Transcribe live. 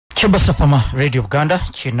Chabasa Fama Radio Uganda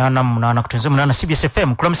kinana munana kutenze munana CBS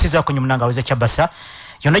FM kulamisiza ko nyumunanga weze Chabasa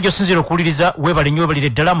yonajo sinziro kuliriza webale nyoba lile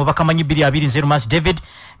dala mu Abakamanyi 220 Mas David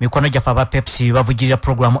mikono jafa ba Pepsi bavugirira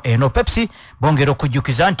program eno Pepsi bongero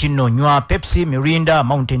kujukiza ntino nywa Pepsi Mirinda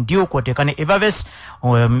Mountain Dew kotekane Evervest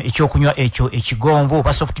ekyo kunywa ekyo ekigonvo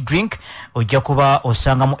ba soft drink ojja kuba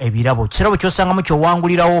osangamu ebirabo kirabo kyo osangamu kyo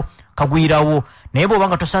wangulirawo kagwirawo nebo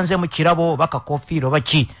banga tosanze mu kirabo baka coffee ro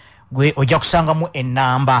baki gwe ojja kusangamu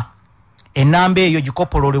enamba eyo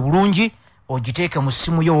gikopolole bulungi ogiteeke mu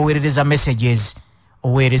simu yo owerereza messages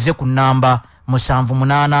owereze ku namba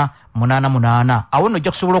 7888 awono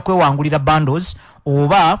ojja kusobola okwewangulira bundles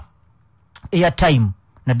oba airtime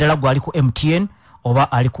naddala gwe ali ku MTN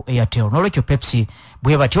oba ali ku Airtel nolwekyo Pepsi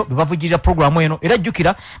bwe batyo bebavugirira programu eno era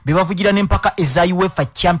jjukira bebavugira n'empaka eza UEFA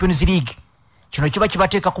Champions League kino kiba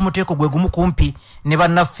kibateeka ku muteeko gwe gumu kumpi ne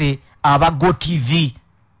bannaffe aba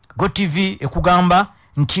Go TV ekugamba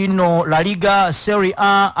ntino La Liga, Serie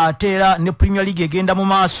A, atera ne Premier League egenda mu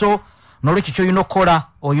maaso nolwekyo kyoyina okukola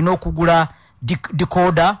oyina okugula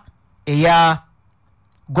decoder eya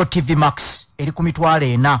Go TV Max eri ku mitwalo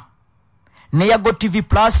 4 neya Go TV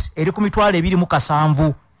Plus eri ku mitwalo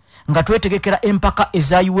 27 nga twetegekera empaka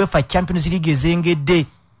eza UEFA Champions League ezengedde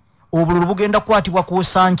obululu bugenda kwatibwa ku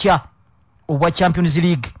sankya obwa Champions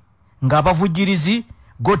League nga abavugirizi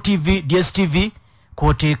Go TV, DSTV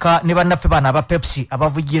koteeka ne bannaffe bana aba Pepsi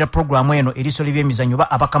abavugira programu eno eriso ly'emizannyo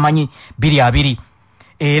ba Abakamanyi 220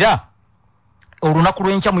 era olunaku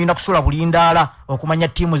lw'enkya muyina kusula bulindaala okumanya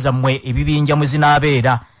ttiimu zammwe ebibinja mwe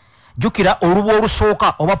zinaabeera jjukira olubu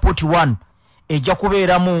olusooka oba poti 1 ejja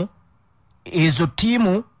kubeeramu ezo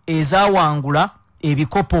ttiimu ezaawangula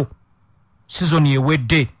ebikopo sizoni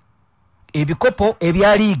ewedde ebikopo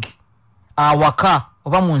ebya liigi awaka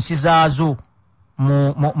oba mu nsi zaazo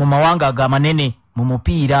mu mawanga agamanene mu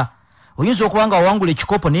mupiira oyinza okubanga wawangula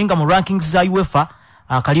ekikopo naye nga mu rankings za UEFA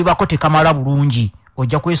akalibako tekamala bulungi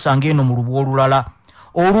ojja kwesanga eno mu lubu olulala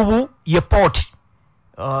olubu ye port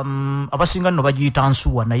abasinga nno bagiyita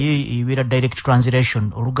nsuwa naye ebeera direct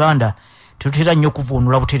translation oluganda tetutera nnyo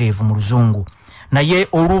okuvuunula butereevu mu luzungu naye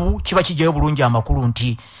olubu kiba kijjayo bulungi amakulu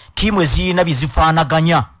nti ttiimu eziyina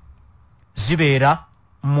byezifaanaganya zibeera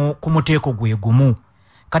ku muteeko gwe gumu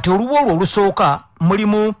kati olubu olwo olusooka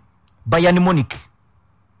mulimu Bayern Munich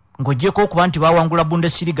ngojeko okuba nti bawangula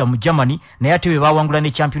Bundesliga mu Germany naye ate bawangula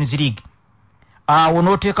ne Champions League awo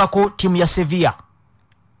noteekako tiimu ya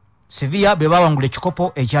Sevilla be bawangula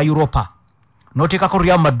ekikopo ekya Europa noteekako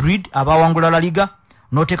Real Madrid abawangula La Liga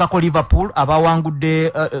noteekako Liverpool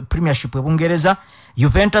abawangudde Premiership ebungereza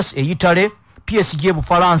Juventus Italy PSG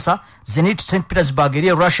Bufaransa Zenit St Petersburg eri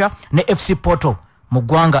Russia ne FC Porto mu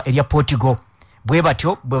ggwanga erya Portugal bwe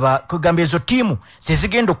batyo bwe bakugamba ezo ttiimu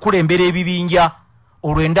zezigenda okulembera ebibinja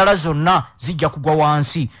olw'endala zonna zijja kugwa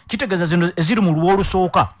wansi kitegeeza zino eziri mu luwo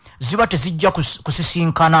olusooka ziba tezijja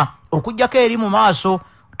kusisinkana okujjako eri mu maaso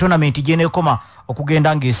tournament gyeneekoma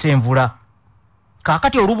okugenda ng'esenvula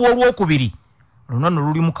kaakati olubu olwokubiri luno no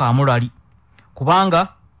lulimu kaamulali kubanga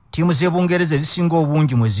ttiimu z'ebungereza ezisinga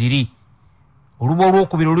obungi mwe ziri olubu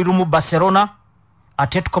olwokubiri lulimu Barcelona,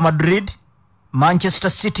 Atletico Madrid,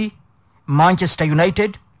 Manchester City, Manchester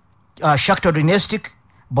United, Shakhtar Donetsk,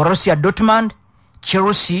 Borussia Dortmund,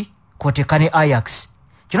 Chelsea kotekane Ajax.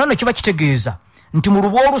 Kino no kiba kitegeeza nti mu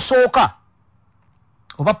lubu olusooka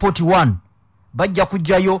oba poti 1 bajja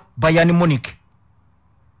kujjayo Bayern Munich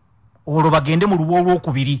olwo bagende mu lubu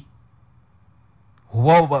olwokubiri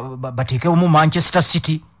oba bateekemu Manchester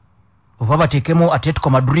City oba bateekemu Atletico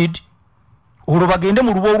Madrid olwo bagende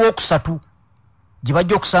mu lubu olwokusatu gye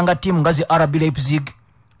bajja okusanga ttiimu nga zi RB Leipzig,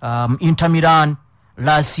 Inter Milan,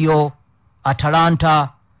 Lazio, Atalanta,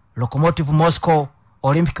 Lokomotiv Moscow,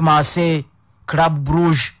 Olympic Marseille, Club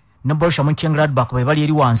Brugge ne Borussia Mönchengladbach be bali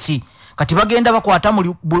eri wansi kati bagenda bakwata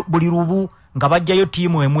buli lubu nga bajjayo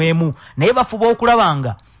ttiimu emwemu naye bafuba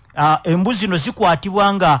okulabanga embuzi no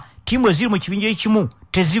zikwatibwa nga ttiimu eziri mu kibinja ekimu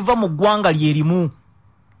teziva mu ggwanga lyerimu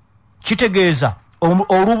kitegeeza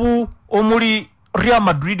olubu omuli Real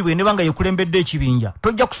Madrid bwe nebanga yekulembedde ekibinja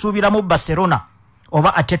tojja kusuubiramu Barcelona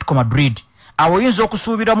oba Atletico Madrid awo oyinza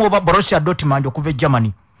okusuubiramu oba Borussia Dortmund okuva e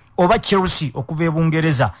Germany oba Chelsea okuva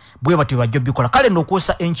ebungereza bwe batyo bajja bikola kale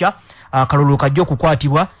n'okwosa enkya akalulu kajja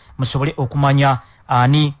okukwatibwa musobole okumanya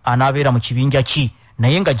ani anaabeera mu kibinja ki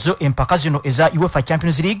naye nga zo empaka zino eza UEFA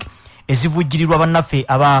Champions League ezivujjirirwa bannaffe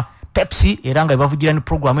aba Pepsi era nga bebavugira ne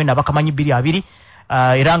programu eno Abakamanyi 220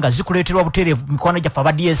 era nga zikuleeterwa butereevu mikono gyaffe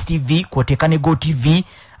aba DSTV kwoteeka ne Go TV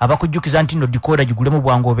abakujjukiza nti no decoder gigulemu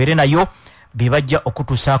bwangu obeere nayo bebajja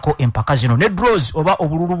okutuusaako empaka zino ne draws oba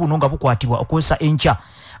obululu buno nga bukwatibwa okwesa enkya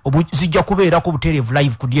zijja kubeera ku butereevu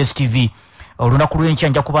live ku DSTV olunaku lw'enkya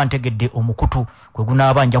nja kuba ntegedde omukutu kwe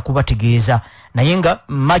gunaaba nja kubategeeza naye nga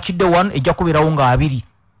match day 1 ejja kubeerawo nga 2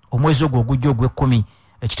 omwezi ogwo ogujja ogw'ekkumi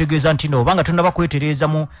ekitegeeza nti no obanga tonnaba kwetereeza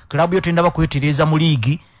mu klabu yo tennaba kwetereeza mu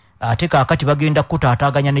liigi ate kaakati bagenda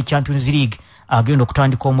kutaataaganya ne Champions League agenda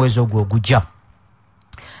okutandika omwezi ogwo ogujja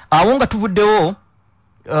awo nga tuvuddewo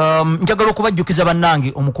njagala okubajjukiza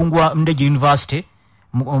bannange omukungu wa Ndejje University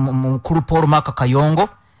mukulu Paul Maka Kayongo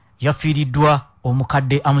yafiiriddwa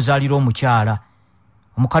omukadde amuzaalira omukyala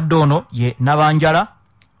omukadde ono ye Nabanjala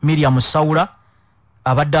Miriam Saula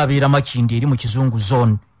abadde abeera Makindi eri mu Kizungu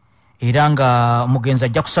zone era nga mugenzi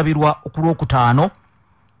ajja kusabirwa ku Lwokutaano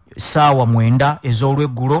ssaawa 9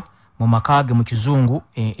 ez'olweggulo mu makaage mu Kizungu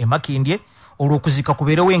Makindye olw'okuzika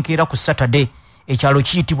kubeerewo enkeera ku Saturday ekyalo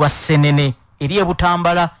kiyitibwa Senene eri e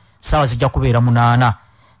Butambala ssaawa zijja kubeera 8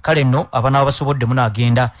 kale nno abaana basobodde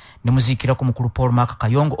munaagenda ne muziikira ku mukulu Paul Maka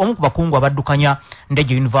Kayongo omu ku bakungu abaddukanya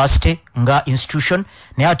Ndejje University nga institution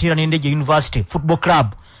naye ate era ne Ndejje University Football Club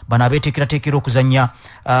bana abeeteekerateekera okuzannya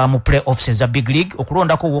mu play-offs eza Big League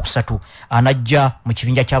okulondako ow'okusatu anajja mu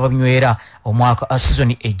kibinja ky'ababinywera omwaka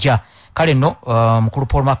season ejja kale nno mukulu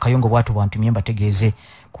Paul Maka Kayongo bw'atyo bwantumye mbategeeze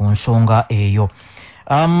ku nsonga eyo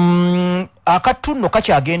akatunno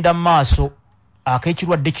kakyagenda mu maaso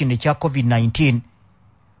ak'ekirwadde kino ekya COVID-19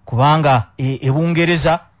 kubanga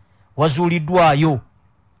Bungereza wazuuliddwayo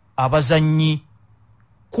abazannyi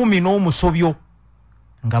 10 n'omusobyo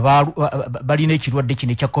nga balina ekirwadde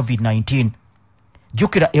kino ekya COVID-19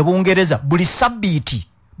 jjukira Bungereza buli sabbiiti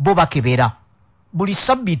bo bakebera buli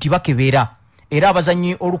sabbiiti bakebera era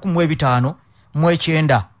abazannyi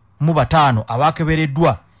 1,595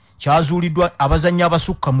 abakebereddwa kyazuuliddwa abazannyi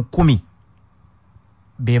abasukka mu 10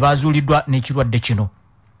 be bazuuliddwa n'ekirwadde kino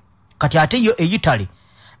kati ate yo Italy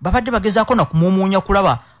babadde bagezaako na kumumuunya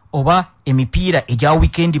kulaba oba emipiira egya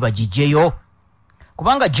weekend bagijjeyo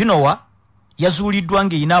kubanga Genoa yazuuliddwa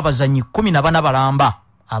ng'erina abazannyi 14 balamba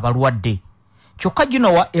abalwadde kyokka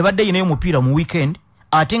Genoa ebadde erinayo omupiira mu weekend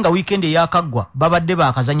ate nga weekend eyakaggwa babadde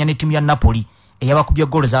baakazanya ne ttiimu ya Napoli eyabakubye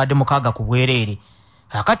goolo zaadde 6 ku bwereere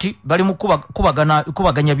akati bali mu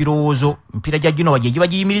kubaganya birowoozo emipiira gya Genoa gye giba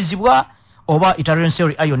giyimirizibwa oba Italian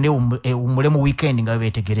Serie A yonna ewummule mu weekend nga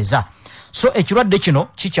beetegereza so ekirwadde kino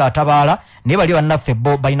kikyatabaala naye bali bannaffe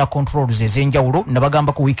bo balina controls ez'enjawulo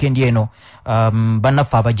nabagamba ku weekend eno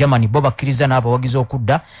bannaffe Abagermany bo bakkiriza n'abawagizi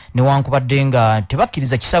okudda newankubadde nga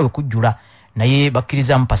tebakkiriza kisaawe kujjula naye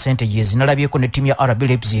bakkiriza mu percentages nalabyeko ne ttiimu ya RB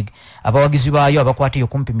Leipzig abawagizi baayo abakwata eyo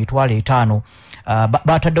kumpi 5,000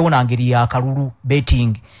 bataddewo nangeri ya kalulu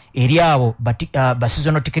betting eri abo ba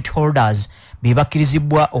seasonal ticket holders be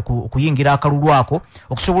bakkirizibwa okuyingira akalulu ako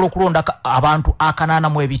okusobola okulonda abantu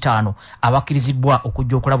 85 abakkirizibwa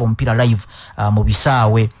okujja okulaba omupiira live mu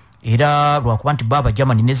bisaawe era lwakuba nti baba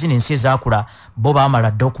Germany ne zino ensi ezaakula bo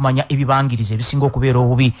baamala dda okumanya ebibangiriza ebisinga okubeera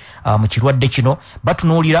obubi mu kirwadde kino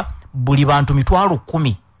batunuulira buli bantu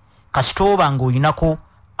 10,000 kasitooba ng'oyinako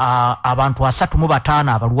abantu 35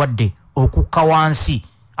 abalwadde okukka wansi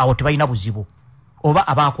awo tebalina buzibu oba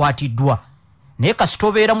abakwatiddwa naye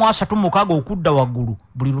kasitobeera mu 36 okudda waggulu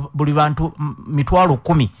buli bantu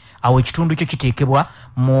 10,000 awo ekitundu kyo kiteekebwa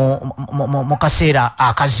mu kaseera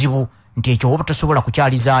akazibu nti ekyo oba tosobola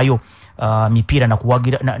kukyalizaayo mipiira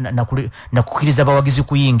nakukkiriza bawagizi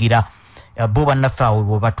kuyingira bo bannaffe awo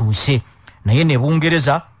bwe batuuse naye ne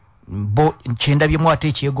Bungereza bo kyendabyemu ate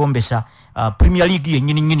ekyegombesa Premier League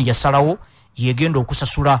yennyini yasalawo yegenda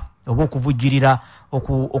okusasula oba okuvujjirira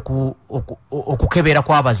okukebera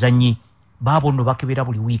kw'abazannyi baabo nno bakebera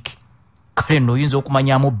buli wiiki kale nno oyinza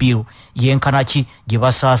okumanyamu bill yenkanaki gye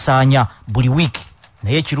basaasaanya buli wiiki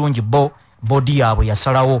naye ekirungi bodi yaabwe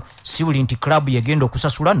yasalawo si buli nti club yegenda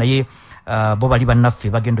okusasula naye bo bali bannaffe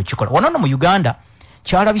bagenda okikola wano no mu Uganda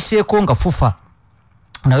kyalabiseeko nga FUFA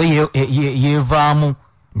naye yeevaamu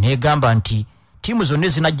negamba nti ttiimu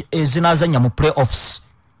zonna ezinaazanya mu play-offs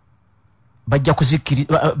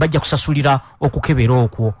bajja kusasulira okukebera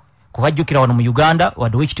okwo kubajjukira wano mu Uganda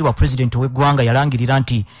wadde w'ekitiibwa pulezidenti w'eggwanga yalangirira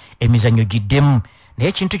nti emizannyo giddemu naye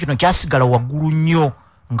ekintu kino kyasigala waggulu nnyo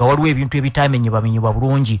nga waliwo ebintu ebitamenyebwamenyebwa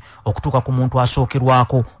bulungi okutuuka ku muntu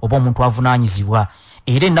asookerwako oba omuntu avunaanyizibwa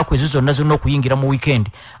era ennaku ezo zonna okuyingira mu weekend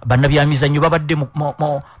bannabyamizannyo babadde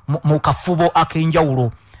mu kafubo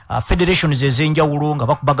ak'enjawulo federations ez'enjawulo nga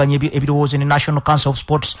bakubaganya ebirowoozo ne National Council of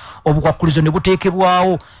Sports obukwakkulizo ne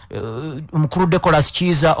buteekebwawo omukulu Decolas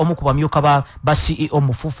Kiza omu ku bamyuka ba CEO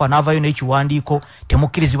mu FUFA n'avaayo n'ekiwandiiko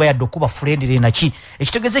temukkirizibwa yadde okuba friendly naki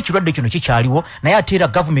ekitegeeza ekirwadde kino kikyaliwo naye ate era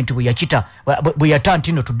gavumenti bwe yata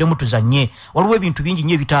nti nno tuddemu tuzannye waliwo ebintu bingi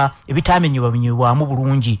nnyo ebitaamenyebwamenyebwamu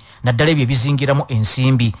bulungi naddala ebyo ebizingiramu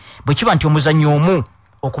ensimbi bwe kiba nti omuzannyi omu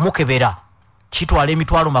okumukebera kitwala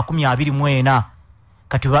emitwalo 24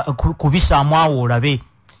 kati kubisaamu awo olabe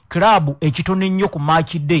club ekitone nnyo ku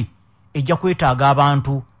match day ejja kwetaaga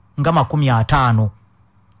abantu nga 50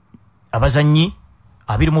 abazanyi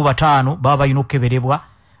 25 baba balina okukeberebwa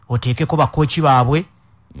oteekeko bakochi baabwe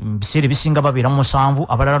biseere bisinga babeera mu 7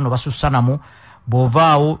 abalala no basussanamu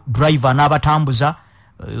bovaawo driver n'abatambuza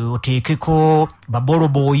oteekeko babolo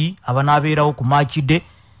boy abanaabeerawo ku match day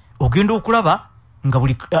ogenda okulaba nga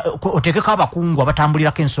buli oteekeko abakungu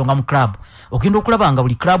abatambulirako ensonga mu club ogenda okulaba nga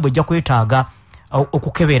buli club ejja kwetaaga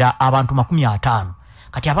okukebera abantu 50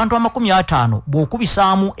 kati abantu 50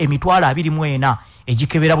 bw'okubisaamu emitwalo 24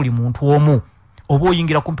 egikebera buli muntu omu oba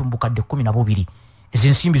oyingira kumpi mu bukadde 12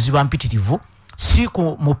 ezinsimbi ziba mpitirivu si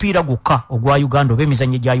ku mupiira gwokka ogwa Uganda oba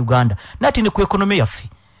emizannyo gya Uganda nati ne ku ekonomi yaffe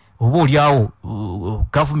oba oliawo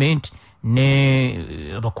government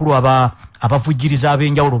ne bakulu abavujiriza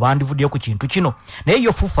ab'enjawulo bandivuddeyo ku kintu kino naye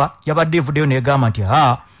iyo FUFA yabadde evuddeyo negamba nti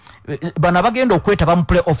bana bagenda okwetaba mu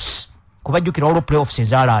playoffs kubajjukira olwo playoffs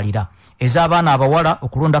ezaalaalira ez'abaana abawala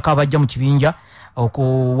okulondako abajja mu kibinja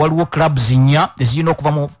waliwo clubs 4 ezirina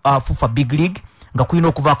okuva mu FUFA Big League nga kulina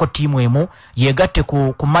okuvaako tiimu emu yegatte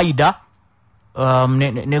ku Maida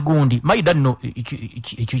ne gundi Maida nno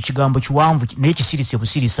ekyo kigambo kiwanvu naye kisirise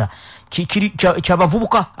busirisa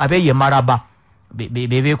kyabavubuka abeeye Maraba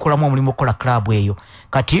beekolamu omulimu okukola club eyo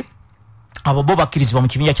kati abo bo bakkirizibwa mu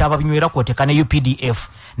kibinja ky'ababinywera kwoteka ne UPDF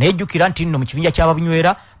naye jjukira nti nno mu kibinja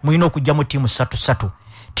ky'ababinywera mulina okujjamu tiimu 3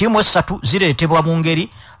 tiimu 3 zireetebwa mu ngeri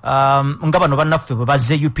nga bano bannaffe bwe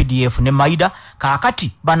bazze UPDF ne Maida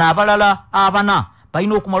kaakati bano abalala abana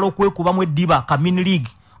balina okumala okwekubamu eddiba ka mini league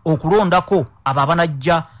okulondako abo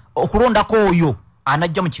abanajja okulondako oyo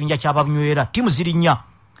anajja mu kibinja ky'ababinywera tiimu ziri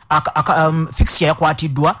 4 fixia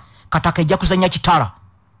yakwatiddwa Kataka ejja kuzanya Kitala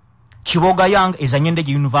Kiboga Young ezanye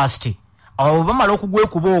Ndege University abo bamala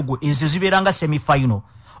okugwekuba ogwo ezo zibeeranga semi final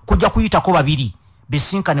kujja kuyitako babiri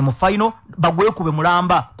besinkane mu final bagwekube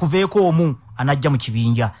mulamba kuveeko omu anajja mu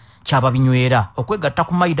kibinja ky'ababinywera okwegatta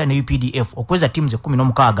ku Maida ne UPDF okweza tiimu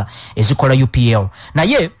 16 ezikola UPL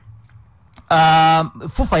naye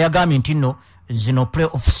FUFA yagambye nti nno zino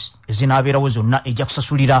playoffs zinaabeerawo zonna ejja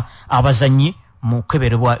kusasulira abazanyi mu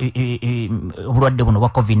keberebwa obulwadde buno bwa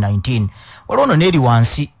COVID-19 waliwo no neeri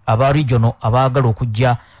wansi aba regional abaagala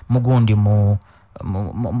okujja mugundi mu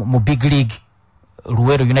Big League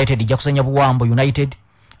Luwero United ejja kuzanya Buwambo United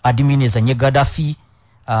Admin ezanye Gaddafi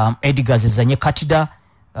Edgars ezanye Katida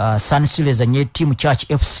Sunsil ezanye Team Church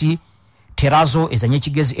FC Terazo ezanye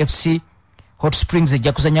Kigezi FC Hot Springs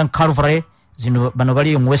ejja kuzanya Calvary zino bano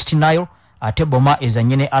bali mu West Nile ate Boma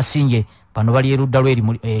ezanye ne Asinje bano bali erudda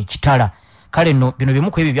lweri Kitala kale no bino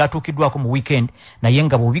bimu ku ebyo byatuukiddwako mu weekend naye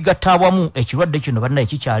nga bw'obigattaabwamu ekirwadde kino banna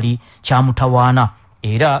ekikyali kyamutawaana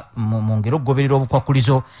era mu ngero okugoberera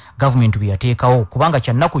obukwakulizo gavumenti bwe yateekawo kubanga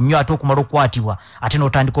kyannaku nnyo ate okumala okukwatibwa ate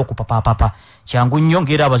n'otandika okupapaapapa kyangu nnyo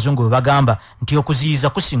ng'era abazungu bwe bagamba nti okuziyiza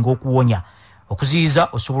kusinga okuwonya okuziyiza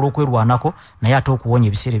osobola okwerwanako naye ate okuwonya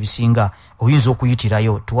ebiseera ebisinga oyinza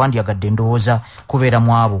okuyitirayo tuwandyagadde ndowooza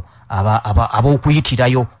kubeeramu abo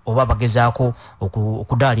ab'okuyitirayo oba bagezaako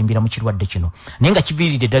okudaalimbira mu kirwadde kino naye nga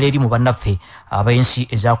kiviiridde ddala eri mu bannaffe ab'ensi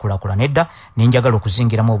ezaakulaakulana edda nenjagala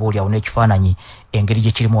okuzingiramu oba oliawo n'ekifaananyi engeri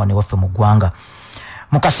gye kirimu wane waffe mu ggwanga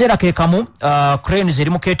mu kaseera ke kamu cranes eri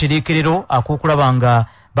mu keetereekerero ak'okulaba nga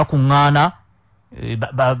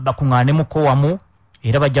bakuŋŋaane mu kowamu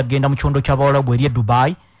era bajja kgenda mu kyondo ky'abawalabu eri e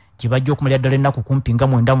Dubai gye bajja okumalira ddala ennaku kumpi nga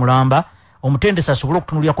 9 mulamba omutendesi asobola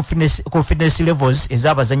okutunulira ku fitness levels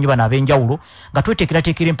ez'abazannyi bano ab'enjawulo nga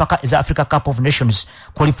tweteekerateekera empaka eza Africa Cup of Nations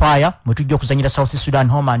qualifier mwe tujja okuzanyira South Sudan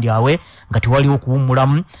home and away nga tewaliwo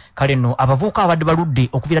okuwummulamu kale nno abavubuka abadde baludde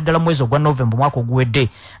okuviira ddala mwezi ogwa November omwaka oguwedde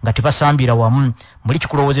nga tebasambira wamu muli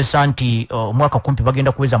kikulowoozesa nti omwaka kumpi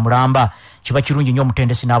bagenda kuweza mulamba kiba kirungi nnyo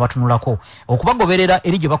omutendesi n'abatunulako okubagoberera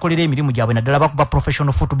eri gye bakolera emirimu gyabwe naddala bakuba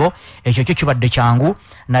professional football ekyo kyo kibadde kyangu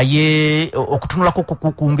naye okutunulako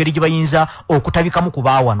ku ngeri gye bayinza okutabikamu ku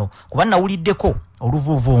baawano kuba nawuliddeko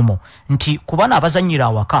oluvuuvuumo nti ku bano abazannyira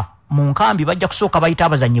awaka mu nkambi bajja kusooka bayita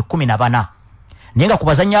abazannyi 14 naye nga ku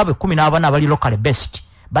bazannyi abo 14 abali local best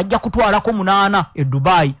bajja kutwalako 8 e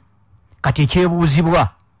Dubai kati ekyebuuzibwa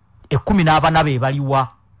 14 be baliwa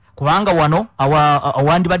kubanga wano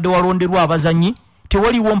awandibadde walonderwa abazannyi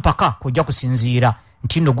tewaliwo mpaka kujja kusinziira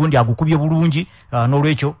nti nno gundi agukubye bulungi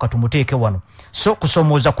n'olwekyo katumuteeke wano so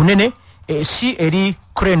kusomooza kunene si eri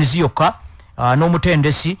cranes yokka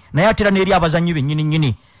n'omutendesi naye atera n'eri abazannyi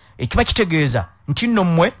bennyini ekiba kitegeeza nti nno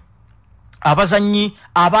mmwe abazannyi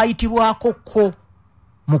abaayitibwakokko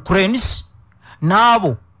mu cranes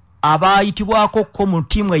n'abo abaayitibwakokko mu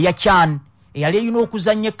ttiimu eya CHAN eyali eyina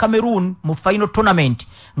okuzanya Cameroon mu final tournament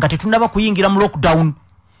nga tetunaba kuyingira mu lockdown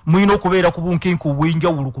muyina okubeera ku bunkenke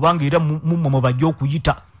obw'enjawulo kubanga era mumwe bajja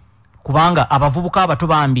okuyita kubanga abavubuka abato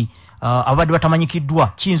bambi abadde batamanyikiddwa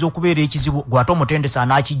kiyinza okubeera ekizibu gwate omutendesa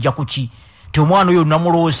anaakijja ku ki ti omwana oyo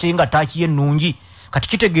namuloose nga taakiye ennungi kati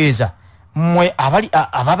kitegeeza mmwe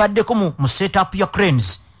ababaddeko mu setup ya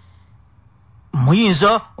cranes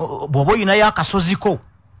muyinza bw'oba oyinayo akasoziko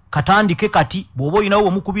katandike kati bw'oba oyinawo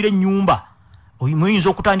wemukubira ennyumba muyinza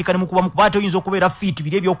okutandika ne mukuba mukuba ate oyinza okubeera fiiti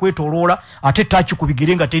biri ebyokwetooloola ate taaki ku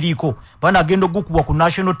bigere nga teriiko bana agenda okukuba ku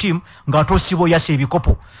national team ng'ate osiba oyasa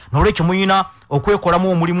ebikopo n'olwekyo muyina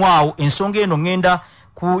okwekolamu omulimu awo ensonga eno ŋŋenda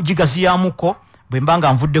kugigaziyamuko bwe mba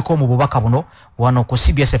nga nvuddeko mu bubaka buno wano ku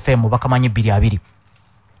CBS FM Abakamanyi 2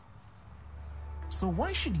 So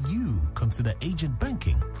why should you consider agent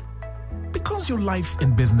banking? Because your life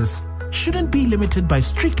in business shouldn't be limited by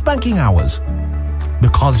strict banking hours.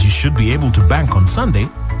 Because you should be able to bank on Sunday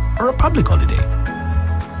or a public holiday.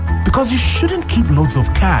 Because you shouldn't keep loads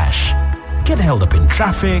of cash, get held up in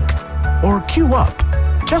traffic, or queue up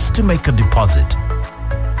just to make a deposit.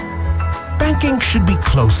 Banking should be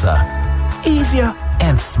closer, easier,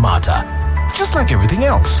 and smarter, just like everything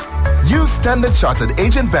else. Use Standard Chartered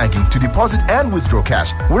Agent Banking to deposit and withdraw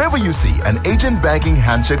cash wherever you see an Agent Banking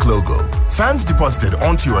handshake logo. Funds deposited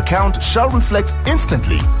onto your account shall reflect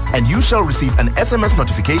instantly, and you shall receive an SMS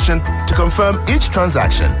notification to confirm each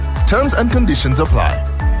transaction. Terms and conditions apply.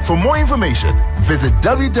 For more information, visit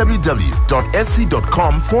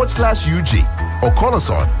www.sc.com/UG or call us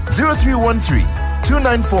on 0313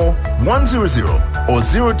 294 100 or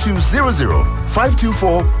 0200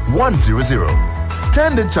 524 100.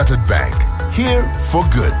 Standard Chartered Bank, here for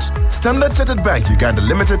good. Standard Chartered Bank Uganda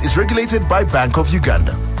Limited is regulated by Bank of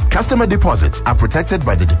Uganda. Customer deposits are protected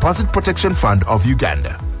by the Deposit Protection Fund of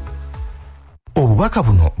Uganda. Obubaka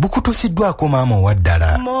buno bukutusiddwako maama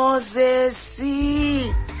owaddala. Moses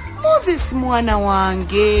mwana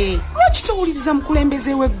wange, lwaki towuliriza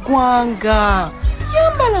mukulembeze w'eggwanga?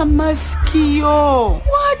 Yambala maskiyo.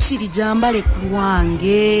 Waakiri jambale ku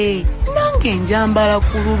lwange, nange njambala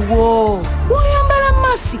ku lulwo. Bw'oyambala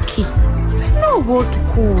masiki fenna oba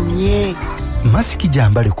otukuumye. Masiki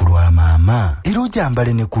jambale ku lwa maama era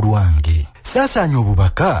ojambale ne ku lwange. Saasaanya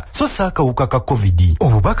obubaka so si akawuka ka COVID.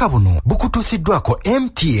 Obubaka buno bukutuusiddwako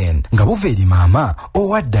MTN nga buva eri maama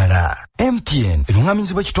owaddala. MTN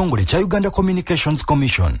eruŋŋamizibwa ekitongole kya Uganda Communications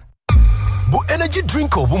Commission. Bu energy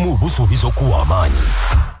drink obumu busuubiza okuwa amaanyi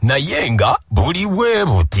naye nga buli bwe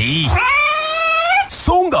buti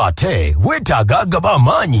so nga ate weetaaga agaba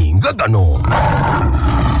amaanyi nga gano.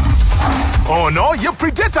 Ono ye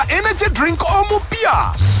Predator Energy Drink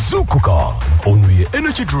omupya. Zukuka ono ye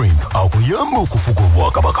energy drink akuyamba okufuga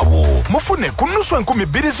obwakabaka bwo. Mufune ku nnusu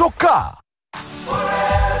 2,000 zokka.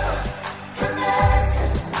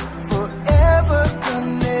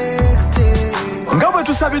 Nga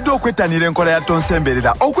tusabiddwa okwettanira enkola ya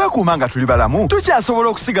tonsemberera okwekuuma nga tuli balamu tukyasobola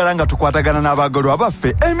okusigala nga tukwatagana n'abagalwa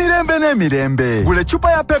baffe emirembe n'emirembe. Gula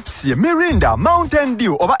eccupa ya Pepsi, Mirinda, Mountain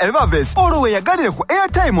Dew oba Evervest olwo weeyagalire ku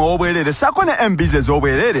airtime ow'obwereere ssaako ne MBs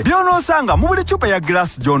ez'obwereere by'onoosanga mu buli ccupa ya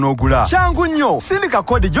glass gy'onoogula. Kyangu nnyo, sindika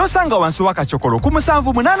kodi gy'osanga wansi w'akacokolo ku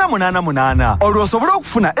 7888 olwo osobole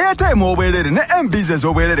okufuna airtime ow'obwereere ne MBs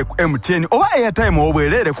ez'obwereere ku MTN oba airtime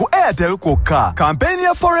ow'obwereere ku Airtel kwokka. Kampeyini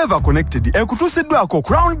ya Forever Connected ekutuusiddwako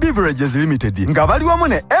Crown Beverages Limited nga bali wamu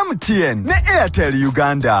ne MTN ne Airtel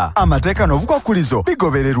Uganda. Amateeka n'obukwakkulizo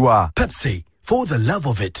bigobererwa. Pepsi, for the love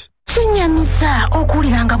of it. Kinyamisa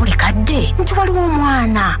okuwuliranga buli kadde nti waliwo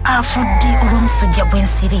omwana afudde olw'omusujja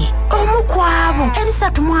gw'ensiri. Omu ku abo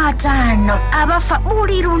 350 abafa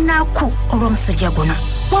buli lunaku olw'omusujja guno.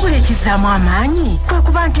 Wabula ekizaamu amaanyi kwe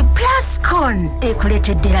kuba nti Plascon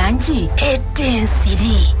ekuleetedde langi edda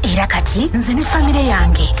ensiri. Era kati nze ne famire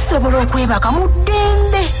yange tusobola okwebaka mu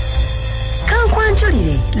ddembe.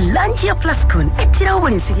 Kankwanjulire, langi ya Plascon ettirawo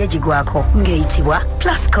buli nsiri egigwako ng'eyitibwa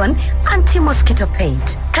Plascon Anti-Mosquito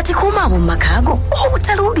Paint. Kati kuuma abo mu makaago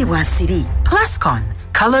obutalumbibwa nsiri. Plascon,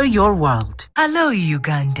 color your world. Hello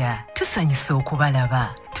Uganda, tusanyusa okubalaba.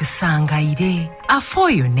 Tusangaire,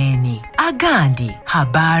 afoyo neni, agandi,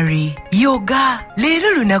 habari, yoga,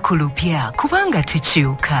 leero lunaku lupya kubanga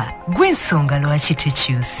tukyuka. Gw'ensonga lwaki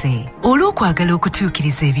tukyuse. Olw'okwagala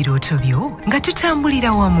okutuukiriza ebirooto byo nga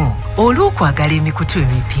tutambulira wamu. Olw'okwagala emikutu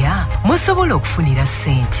emipya, musobola okufunira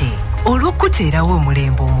ssente. Olw'okuteerawo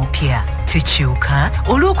omulembe omupya, tukyuka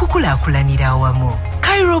olw'okukulaakulanira awamu.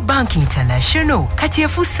 Cairo Bank International kati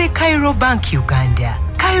efuuse Cairo Bank Uganda.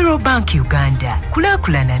 Cairo Bank Uganda,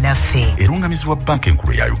 kulaakulana naffe. Erungamizibwa banka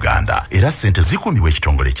enkulu ya Uganda era ssente zikuumibwa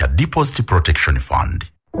ekitongole kya Deposit Protection Fund.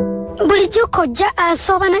 bulijjo kojja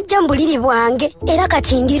asooba najja mbuliri bwange era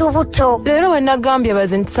kati ndi lubuto. Leero we nagambye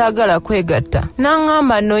baze ntisaagala kwegatta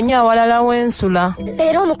n'aŋŋamba nnoonye awalala w'ensula.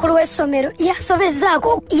 Leero omukulu w'essomero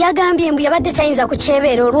yasobezaako yagambye mbu yabadde tayinza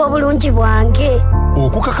kukyebeera olw'obulungi bwange.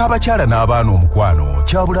 Okukaka abakyala n'abaana omukwano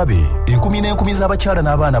kyabulabe. Enkumi n'enkumi z'abakyala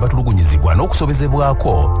n'abaana abatulugunyizibwa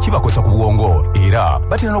n'okusobezebwako kibakosa ku bwongo era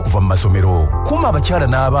batera n'okuva mu masomero. Kuuma abakyala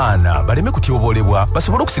n'abaana baleme kutyoboolebwa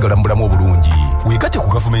basobole okusigala mu bulamu obulungi. Weegatte ku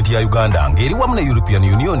gavumenti ya Uganda ng'eri wamu ne European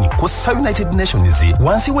Union kw'ossa United Nations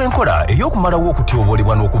wansi w'enkola ey'okumalawo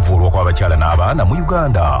okutyoboolebwa n'okuvvuulwa kw'abakyala n'abaana mu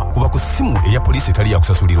Uganda. Kuba ku ssimu eya poliisi etali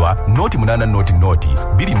yakusasulirwa noti 8 noti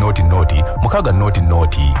 2 noti 6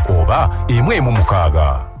 noti oba 1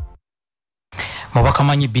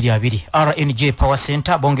 Abakamanyi 22 RNG Power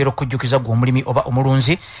Center bongera okujjukiza gwe omulimi oba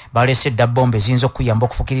omulunzi balesedde bombe ziyinza okuyamba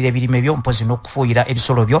okufukirira ebirime byo mpozi n'okufuuyira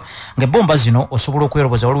ebisolo byo ng'ebbomba zino osobola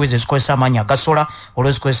okweroboza waliwo ezikozesa amaanyi agasola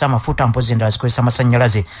waliwo zikozesa amafuta mpozi endala zikozesa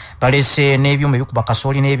amasannyalaze balese n'ebyuma ebikuba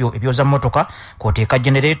kasooli n'ebyo ebyoza mmotoka kwoteeka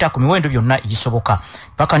generator ku miwendo byonna egisoboka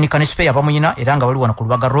bakanika ne spare abamuyina era nga waliwo ku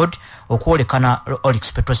Lubaga Road okwolekana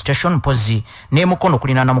Olix Petrol Station mpozi n'emukono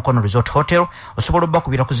kulinaana mukono Resort Hotel osobola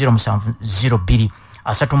obbakubira ku 0702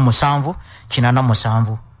 asatu musanvu kinana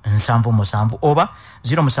musanvu nsanvu musanvu oba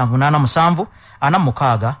 0787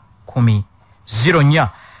 anamukaga 10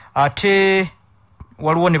 ate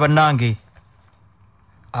waliwo ne bannange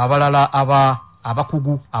abalala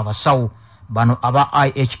abakugu abasawo bano aba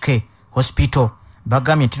IHK hospital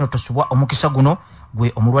bagambye nti tosubwa omukisa guno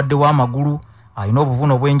gwe omulwadde w'amagulu ayina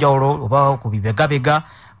obuvuno obw'enjawulo oba ku bibegabega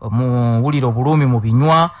muwulira obulumi mu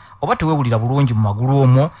binywa oba tewewulira bulungi mu magulu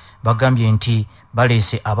omwo bagambye nti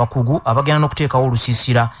balese abakugu abagenda n'okuteekawo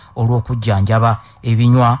olusiisira olw'okujjanjaba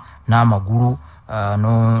ebinywa n'amagulu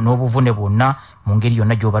n'obuvune bwonna mu ngeri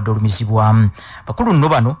yonna gy'obadde olumizibwamu. Bakulu nno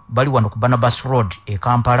bano bali wano ku Barnabas Road e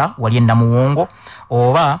Kampala wali e Namuwongo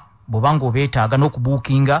oba bw'obanga obeetaaga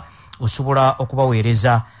n'okubuukinga osobola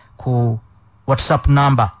okubaweereza ku WhatsApp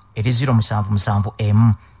number eri 077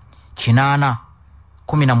 8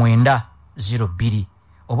 19 02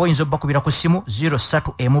 oba oyinza obbakubira ku ssimu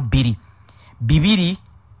 03M2 2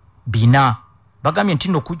 4 bagambye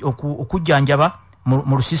nti okujjanjaba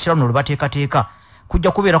mu lusiisira luno lwe bateekateeka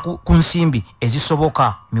kujja kubeera ku nsimbi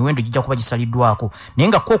ezisoboka miwendo gijja kuba gisaliddwako naye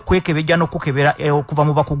nga okwekebejja n'okukebera okuva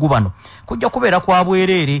mu bakugu bano kujja kubeera kwa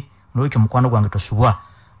bwereere n'olwekyo mukwano gwange tosubwa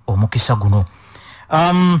omukisa guno.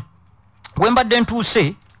 Wembadde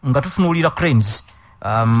ntuuse nga tutunuulira cranes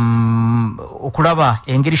okulaba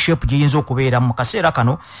engeri shape gyeyinza okubeera mu kaseera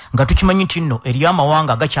kano nga tukimanyi nti nno eri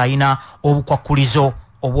amawanga gakyayina obukwakkulizo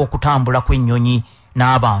obw'okutambula kw'ennyonyi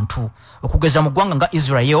n'abantu okugeza mu ggwanga nga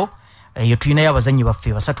Israel eyo tuyinayo abazannyi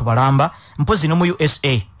baffe basatu balamba mpozi ne mu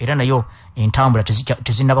USA era nayo entambula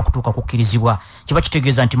tezinnaba kutuuka kukkirizibwa kiba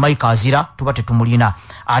kitegeeza nti Mike azira tuba tetumulina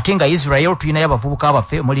ate nga Israel tuyinayo abavubuka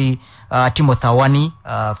baffe muli Timothy Awani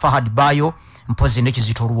Fahad Bayo mpozi ne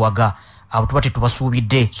Kizito Luwaga abo tuba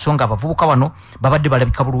tetubasuubidde so nga abavubuka bano babadde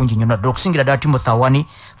balabika bulungi nnyo naddala okusingira ddala Timothy Awani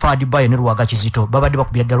Fahad Bayo ne Luwaga Kizito babadde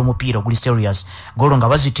bakubira ddala omupiira oguli serious golo nga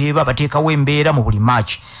baziteeba bateekawo embeera mu buli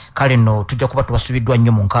match kale nno tujja kuba tubasuubiddwa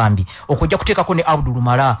nnyo mu nkambi okujja kuteekako ne Abdul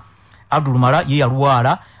Mala ye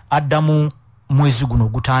yalwala addamu mwezi guno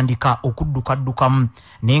ogutandika okuddukaddukamu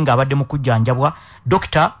naye nga abadde mu kujjanjabwa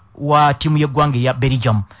dokita wa ttiimu y'eggwanga eya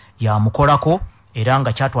Belgium yamukolako era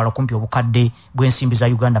nga kyatwala kumpi obukadde bw'ensimbi za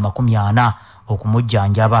Uganda 40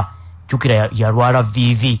 okumujjanjaba jukira yalwala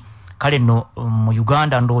VV kale nno mu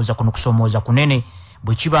Uganda ndowooza kuno kusomooza kunene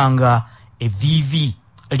bwe kibanga VV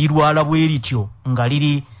lirwala bwe lityo nga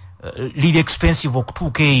liri expensive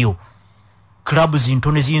okutuuka eyo clubs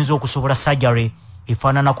ntone ziyinza okusobola surgery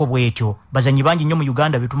efaananako bwetyo bazanyi bangi nnyo mu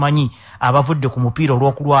Uganda betumanyi abavudde ku mupiira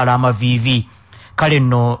olw'okulwala amavivi kale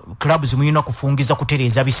nno clubs muyina kufungiza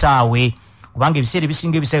kutereeza bisaawe kubanga ebiseera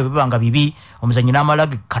ebisinga ebisaawe bibanga bibi omuzanyi n'amala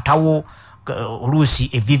katawo oluusi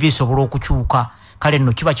evivi esobola okukyuka kale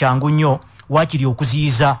nno kiba kyangu nnyo waakiri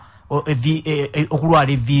okuziyiza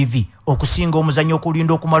okulwala evivi okusinga omuzanyi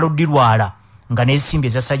okulinda okumala oddirwala nga n'ensimbi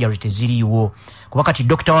eza surgery teziriiwo kuba kati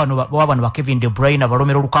dokita wa bano ba Kevin De Bruyne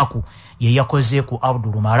balomero Lukaku ye yakoze ku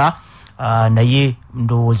Abdul Mala naye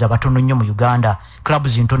ndowooza batono nnyo mu Uganda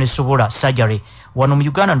clubs ntone sobola surgery wano mu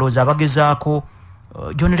Uganda ndowooza abagezaako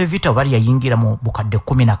John Levita bali yayingira mu bukadde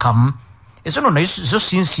 11 ezo nno zo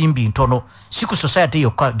si nsimbi ntono si ku society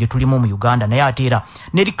yokka gye tulimu mu Uganda naye ate era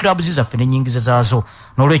n'eri clubs zaffe n'ennyingiza zaazo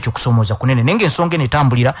n'olwekyo kusomooza kunene naye ng'ensonga eno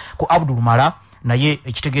etambulira ku Abdul Mala naye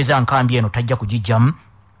ekitegeeza nkambi eno tajja kugijjamu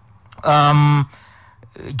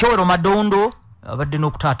Joel Madondo abadde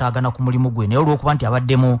n'okutaataagana ku mulimu gwe naye olw'okuba nti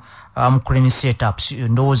abaddemu crane setups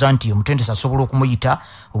ndowooza nti omutendesi asobola okumuyita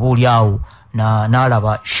oba oliawo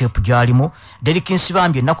n'alaba shape gy'alimu. Derek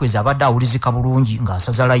Nsibambi ennaku ezo abadde awulizika bulungi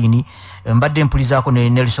ng'asaza layini. Mbadde mpulizaako ne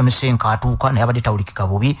Nelson Senka atuuka naye abadde tawulikika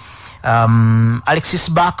bubi.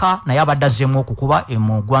 Alexis Baka naye abadde azzeemu okukuba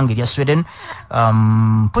mu ggwanga erya Sweden.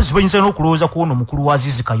 Mpozi bayinza n'okulowooza kuwono omukulu wa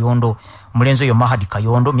Azizi Kayondo omulenzi oyo Mahadi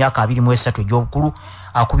Kayondo myaka 23 egy'obukulu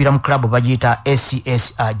akubira mu club bagiyita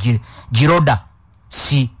SCS Giroda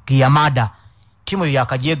si Giyamada. Timu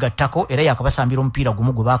yakagyegattako era yakabasambira omupiira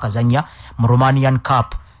gumu gwe baakazanya mu Romanian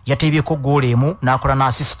Cup. Yateebyeko goal emu n'akola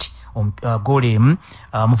n'assist goal emu.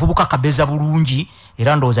 Muvubuka kabeza bulungi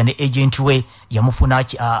era ndowooza ne agent we yamufuna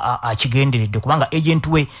akigenderedde kubanga agent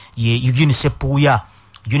we ye Eugene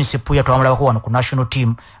Sepuya twamulabako wano ku national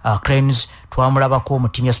team Cranes, twamulabako mu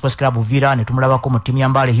timu ya Sports Club Villa, ne tumulabako mu timu ya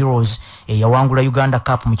Mbale Heroes yawangula Uganda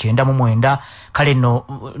Cup mu 99. Kale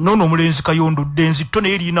nono omulenzi Kayondo denzi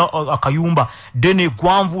tone erina akayumba dene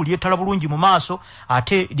gwanvu lyetala bulungi mu maaso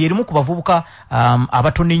ate lyerimu ku bavubuka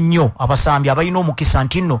abatone nnyo abasambi abalina omukisa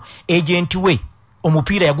ntino agent we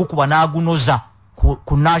omupiira yagukuba n'agunoza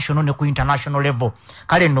ku national ne ku international level.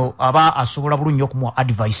 Kale no aba asobola bulungi okumuwa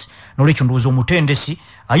advice n'olwekyo ndowooza omutendesi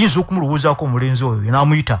ayinza okumulowoozaako omulenzi oyo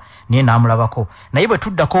n'amuyita naye n'amulabako. Naye bwe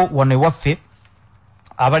tuddako wano ewaffe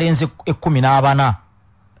abalenzi 14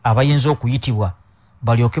 abayinza okuyitibwa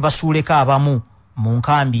balyoke basuuleko abamu mu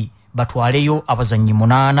nkambi batwaleyo abazannyi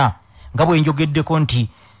 8 nga bwe njogeddeko nti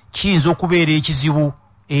kiyinza okubeera ekizibu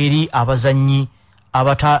eri abazannyi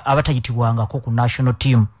abatayitibwangako ku national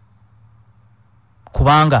team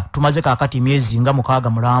kubanga tumaze kakati myezi nga 6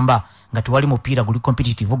 mulamba nga tuwali mupiira guli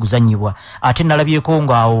competitive guzanyibwa. Ate nalabyeko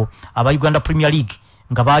ngaawo aba Uganda Premier League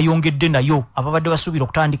nga bayongedde nayo ababadde basuubira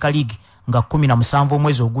okutandika league nga 17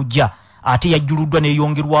 omwezi ogujja ate yajjuluddwa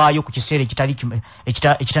n'eyongerwayo ku kiseera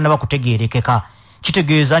ekitanaba kutegeerekeka.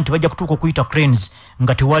 Kitegeeza nti bajja kutuuka okuyita Cranes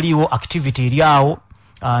nga tewaliwo activity eryawo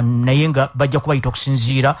naye nga bajja kubayita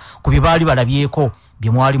okusinziira ku bye baali balabyeko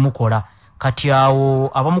bye mwali mukola. Kati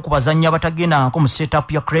awo abamu ku bazannyi abatagenda nko mu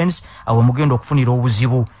setup ya Cranes awo mugenda okufunira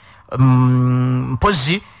obuzibu.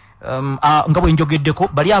 Mpozi nga bwe njogeddeko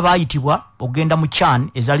bali abaayitibwa okugenda mu CHAN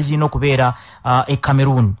ezaali zirina okubeera e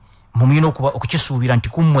Cameroon mumuyina okukisuubira nti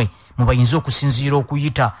kummwe mubayinza okusinziira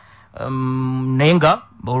okuyita naye nga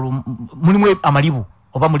mulimu amalibu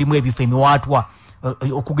oba mulimu ebifo emiwaatwa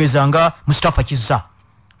okugeza nga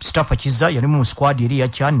Mustafa Kiza yali mu squad eri ya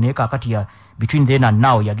CHAN naye kakati ya between then and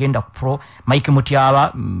now yagenda ku pro. Mike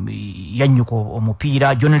Mutiaba yannyuka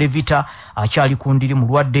omupiira. John Levita akyali kundiri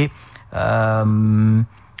mulwadde.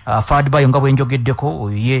 Fadbayo nga bwe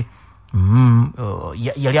njogeddeko ye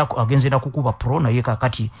yali agenze na kukuba pro naye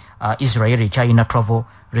kakati Israel ekyalina travel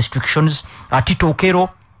restrictions. Tito Okero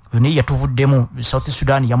naye yatuvuddemu South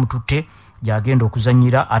Sudan yamututte gyagenda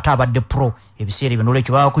okuzanyira ate abadde pro ebiseera ebyo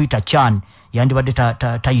n'olwekyo bakuyita CHAN yandibadde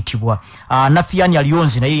tayitibwa. Nafiani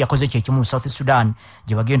Alionzi naye yakoze kyekimu mu South Sudan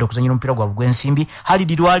gye bagenda okuzanyira omupiira gwabwe gw'ensimbi.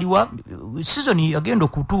 Halidi Lwaliwa season yagenda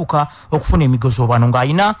okutuuka okufuna emigozo bano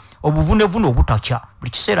ng'alina obuvunevune obutakya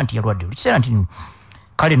buli kiseera nti yalwadde buli kiseera nti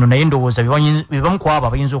kale no naye ndowooza bebamu ku abo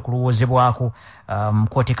abayinza okulowoozebwako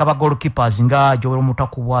kwoteeka ba goalkeepers nga Joel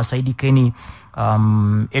Mutakubwa, Saidi Keni,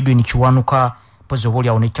 Edwin Kiwanuka, pozi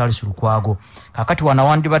oboolyawo ne Charles Lukwago. Kakati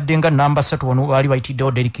wanawandibadde nga namba 3 wano baali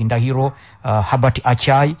bayitiddewo Derek Ndahiro, Herbert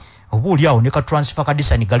Achai, oboolyawo ne ka transfer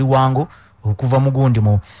kadisani gali wango okuva mu gundi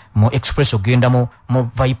mu Express ogenda mu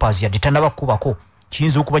Vipers yadde tanaba kubako.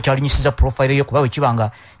 Kiyinza okuba kyalinyisiza profile yo kuba bwe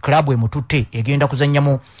kibanga club emututte egenda kuzannya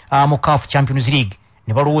mu CAF Champions League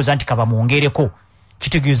ne balowooza nti kaba mwongereko.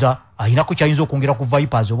 Kitegeeza ayinako kyayinza okwongera ku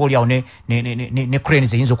Vipers oboolyawo ne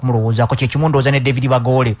Cranes eyinza okumulowoozaako. Kyekimu ndowooza ne David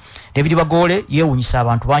Bagole yeewuunyisa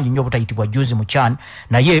abantu bangi nnyo obutayitibwa juzi mu CHAN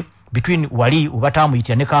naye between wali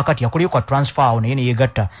obatamuyitira ne kaakati yakoleyo kwa transfer naye ne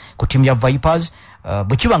yeegatta ku timu ya Vipers.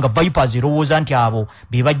 Bwe kibanga Vipers erowooza nti abo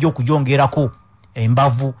be bajja okujongerako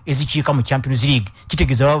embavu ezikiika mu Champions League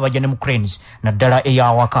kitegeeza baba bajja ne mu Cranes naddala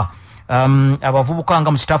eyawaka. Abavubuka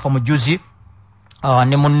nga Mustafa Mujuzi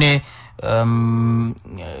ne munne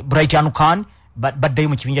Brighton Khan baddayo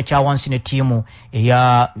mu kibinja kya wansi ne tiimu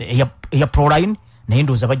eya Proline naye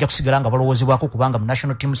ndowooza bajja kusigala nga balowoozebwako kubanga mu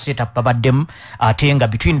national team setup babaddemu ate nga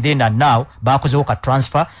between then and now bakozewo ka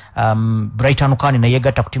transfer. Brighton Khan ne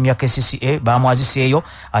yeegatta ku tiimu ya KCCA bamwaziseeyo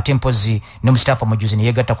ate mpozi ne Mustafa Mujuzi ne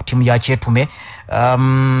yeegatta ku tiimu ya Kyetume.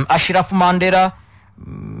 Ashraf Mandela,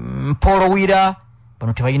 Paul Wira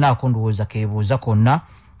bano tebalinaako ndowooza keebuuza konna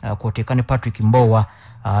kwoteeka ne Patrick Mbowa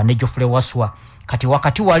ne Geoffrey Waswa. Kati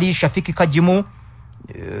wakati wali Shafiki Kajimu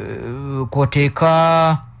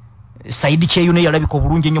kwoteeka Saidi Kyeyune yalabika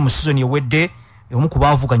obulungi ennyo mu season ewedde omu ku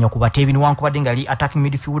baavuganya ku bateebi newankubadde nga ali attacking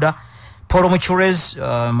midfielder. Paulo Muchurez,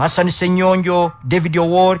 Masani Senyonjo, David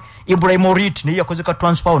Owor, Ibrahim Orit naye yakoze ka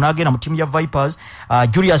transfer n'agenda mu timu ya Vipers.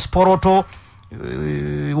 Julius Poroto,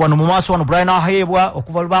 wano mu maaso wano Brian Ahebwa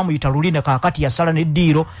okuva bamuyita Luline kakati yasala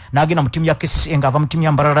n'eddiiro n'agenda mu timu ya KCCA ng'ava mu timu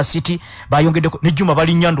ya Mbarara City. Bayongeddeko ne Juma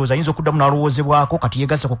Balinnyandoza ayinza okuddamu n'alowoozebwako kati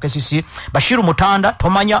yeegase ku KCCA. Bashiru Mutanda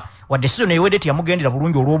tomanya wadde season ewedde tiyamugendera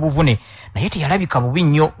bulungi olw'obuvune naye teyalabika bubi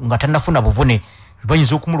nnyo nga tannafuna buvune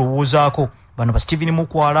bayinza okumulowoozaako. Bano ba Steven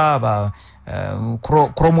Mukwala, ba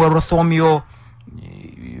Cromwell Rothomio,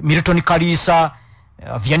 Milton Kalisa,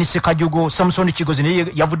 Vianise Kajugo, Samson Chigozi naye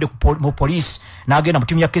yavudde mu police n'agenda mu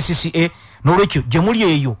timu ya KCCA. N'olwekyo gye muli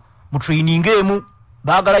eyo mu training emu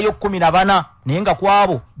baagalayo 14 naye nga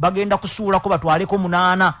kwabo bagenda kusuulako batwaleko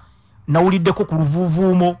 8 nawuliddeko ku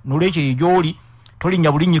luvuuvuumo. N'olwekyo eyo gy'oli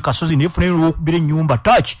tolinnya bulinnyi kasozi naye funa olw'okubira ennyumba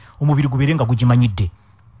touch omubiri gubere nga gugimanyidde.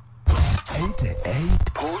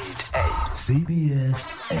 88.8 CBS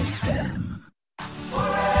FM.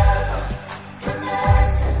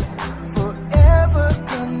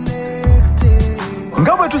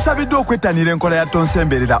 nga bwe tusabiddwa okwettanira enkola ya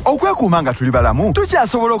tonsemberera okwekuuma nga tuli balamu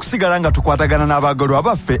tukyasobola okusigala nga tukwatagana n'abaagalwa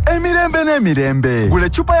baffe emirembe n'emirembe. Gula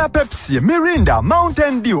eccupa ya Pepsi, Mirinda,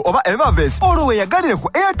 Mountain Dew oba Evervest olwo weeyagalire ku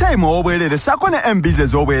airtime ow'obwereere ssaako ne MBs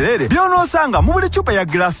ez'obwereere by'onoosanga mu buli ccupa ya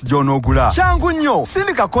glass gy'onoogula. Kyangu nnyo,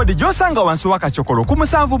 sindika kodi gy'osanga wansi w'akacokolo ku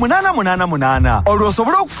 7888 olwo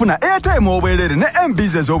osobole okufuna airtime ow'obwereere ne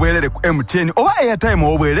MBs ez'obwereere ku MTN oba airtime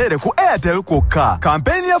ow'obwereere ku Airtel kwokka.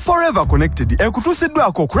 Kampeyini ya Forever Connected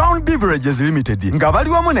ekutuusiddwako Crown Beverages Limited nga bali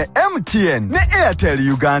wamu ne MTN ne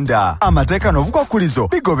Airtel Uganda. Amateeka n'obukwakkulizo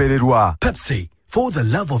bigobererwa. Pepsi, for the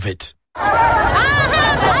love of it.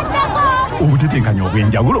 Obutetenkanya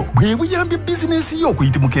obw'enjawulo bwe buyambye bizinesi yo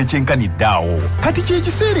okuyitimuka ekyenkaniddeawo. Kati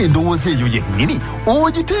kyekiseera endowooza eyo yennyini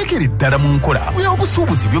ogiteekere ddala mu nkola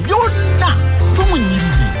y'obusuubuzi byo byonna.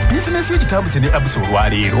 Tumunyiriri bizinesi yo gitambuse ne Absa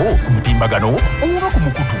olwaleero ku mutimbagano oba ku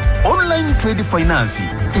mukutu. Online Trade Finance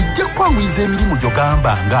ejja kwanguyiza emirimu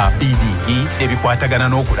gy'ogamba nga bidding, ebikwatagana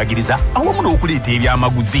n'okulagiriza awamu n'okuleeta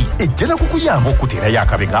ebyamaguzi. Ejja na kukuyamba okuteerayo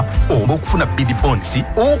akabega oba okufuna bid bonds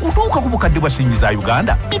okutuuka ku bukadde bwa shilingi za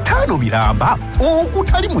Uganda 5 biramba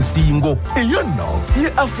okutali musingo. Eyo nno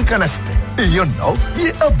ye Africanist, eyo nno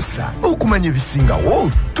ye Absa. Okumanya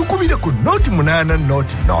ebisingawo tukubire ku noti 8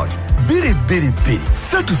 noti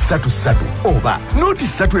 222 oba noti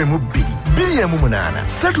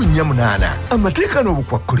 328 amateeka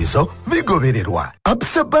n'obukwakkulizo bigobererwa.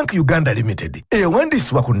 Absa Bank Uganda Limited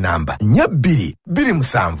eyawandiisibwa ku nnamba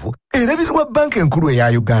 4227 erabirwa banka enkulu eya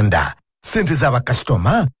Uganda. Sente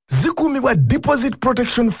z'abakasitoma zikuumibwa Deposit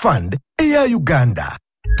Protection Fund eya Uganda.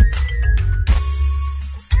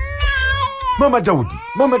 Mama Daudi,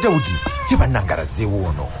 kibannangalazeewo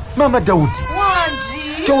ono. Mama Daudi,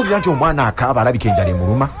 kyowulira nti omwana akaaba alabika enjala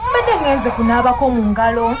emuluma? Mbadde ngenze kunaabako mu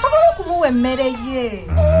ngalo nsobola okumuwa emmere ye.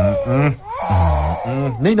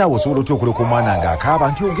 Naye naawe osobola otya okuleka omwana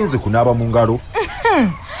ng'akaaba nti ogenze kunaaba mu ngalo?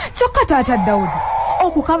 Kyokka taata Daudi,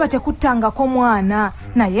 okukaaba tekuttangako mwana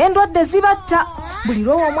naye endwadde zibatta. Buli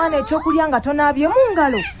lwowa omwana ekyokulya nga tonaabye mu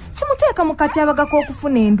ngalo kimuteeka mu katyabaga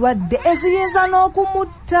k'okufuna endwadde eziyinza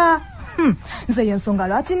n'okumutta. Nze y'ensonga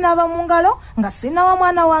lwaki naaba mu ngalo nga sinawa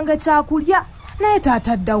mwana wange kyakulya. Naye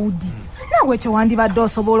taata Daudi, naawe kyewandibadde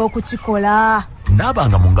osobola okukikola.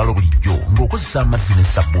 Naabanga mu ngalo bulijjo ng'okozesa amazzi ne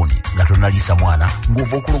sabbuuni nga tonnaliisa mwana,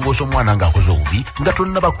 ng'ova okulongoosa omwana ng'akoze obubi nga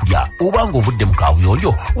tonnaba kulya oba ng'ovudde mu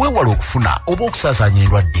kaabuyonjo weewala okufuna oba okusaasaanya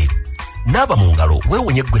endwadde. Naaba mu ngalo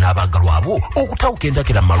weewonye ggwe n'abaagalwa abo okutawuka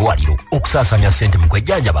endakira mu malwaliro, okusaasaanya ssente mu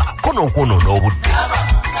kwejjanjaba ko n'okwonoona obudde.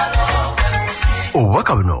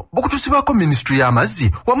 Obubaka buno bukutuusibwako Minisitule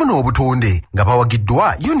y'Amazzi wamu n'obutonde nga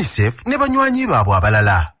bawagiddwa UNICEF ne banywanyi baabwe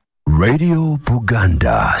abalala. Radio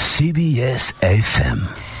Buganda, CBS FM.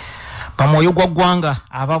 Pamwoyo gwa ggwanga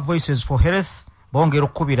aba Voices for Health bongera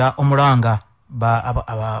okukubira omulanga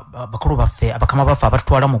bakulu baffe abakama baffe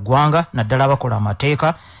abatutwala mu ggwanga naddala abakola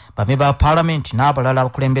amateeka bame ba Parliament n'abalala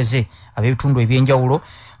abakulembeze ab'ebitundu ebyenjawulo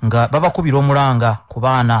nga babakubira omulanga ku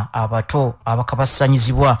baana abato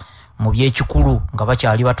abakabasanyizibwa mu byekikulu nga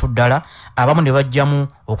bakyali bato ddala. Abamu ne bajjamu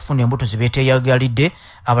okufuna embuto zibeeteeyagalidde,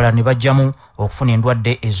 abalala ne bajjamu okufuna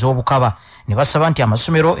endwadde ez'obukaba. Ne basaba nti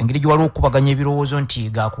amasomero engeri gye waliwo okubaganya ebirowoozo nti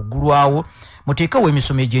gakuggulwawo muteekewo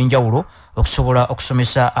emisomo egy'enjawulo okusobola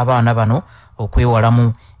okusomesa abaana bano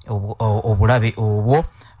okwewalamu obulabe obwo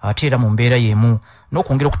ate era mu mbeera y'emu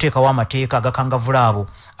n'okwongera okuteekawo amateeka agakangavula abo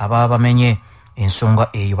ababa bamenye ensonga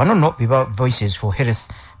eyo. Bano nno biba Voices for Health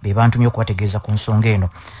be bantumye okubategeeza ku nsonga eno.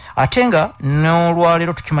 Ate nga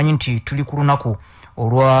n'olwaleero tukimanyi nti tuli ku lunaku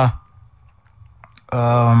olwa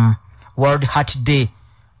World Heart Day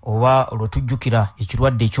oba olwetujjukira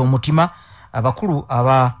ekirwadde ekyomutima. Abakulu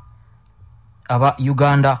aba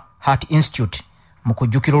Uganda Heart Institute mu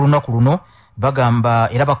kujjukira olunaku luno bagamba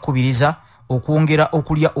era bakubiriza okwongera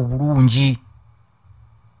okulya obulungi,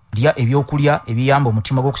 lya ebyokulya ebiyamba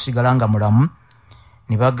omutima gw'okusigala nga mulamu.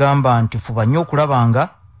 Ne bagamba nti fuba nnyo okulabanga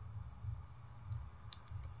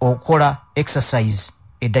okola exercise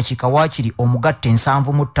eddakiika waakiri omugatte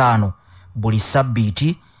 75 buli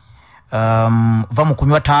sabbiiti. Va mu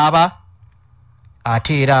kunywa taaba,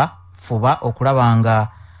 ate era fuba okulabanga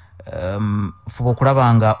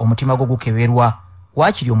omutima gwo gukeberwa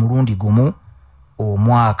waakiri omulundi gumu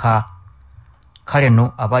omwaka. Kale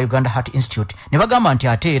no aba Uganda Heart Institute ne bagamba nti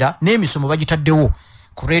ate era n'emisomo bagitaddewo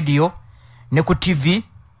ku radio ne ku TV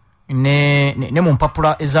ne mu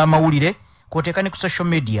mpapula ez'amawulire kwoteeka ne ku social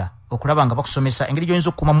media okulaba nga bakusomesa engeri gy'oyinza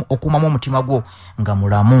okukuumamu omutima gwo nga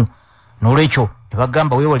mulamu. N'olwekyo ne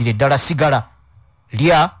bagamba weewalire ddala sigala,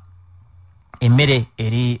 lya emmere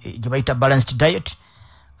eri gye bayita balanced diet,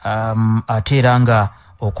 ate era nga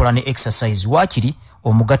okola ne exercise waakiri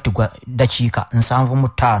omugatte gwa dakiika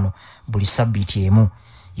 75 buli sabbiiti emu.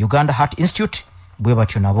 Uganda Heart Institute bwe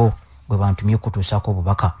batyo nabo bwe bantumye kutuusaako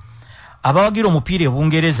obubaka. Abawagira omupiira e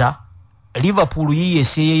Bungereza, Liverpool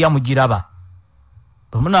yiyeeseeyeeya mu giraba.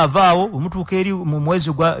 Bwe munaavaawo bwe mutuuka eri mu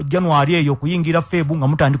mwezi gwa January eyo okuyingira Febu nga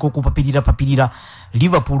mutandika okupapirira,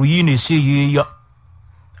 Liverpool yineeseeyeeya.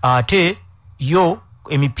 Ate yo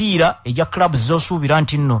emipiira ejja clubs z'osuubira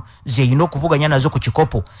nti nno zeyina okuvuganya nazo ku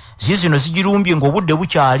kikopo, zino zigirumbye ng'obudde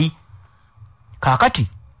bukyali. Kaakati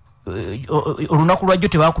olunaku lwajjo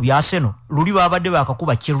tebaakubya Arsenal, luli baabadde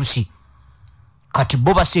baakakuba Chelsea. Kati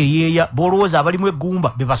bo baseeyeeya, boolowooza abalimu eggumba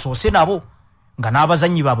be basoose nabo nga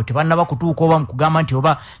n'abazannyi baabwe tebannaba kutuuka oba mukugamba nti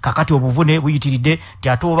oba kakati obuvune buyitiridde nti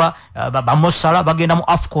ate oba bamosala bagenda mu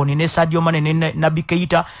AFCON ne Sadio Mane ne Naby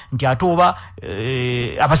Keita nti ate oba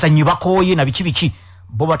abazannyi bakooye na biki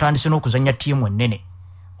bo batandise n'okuzannya ttiimu ennene.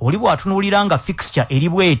 Oli bw'atunuulira nga fixture eri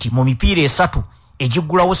bweti mu mipiira 3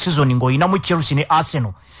 egiggulawo season ng'olinamu Chelsea ne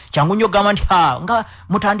Arsenal, kyangu nnyo gamba nti nga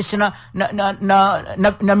mutandise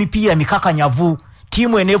na mipiira mikakanyavu,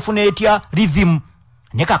 ttiimu eneefuna etya rhythm.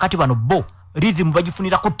 Ne kaakati bano bo rhythm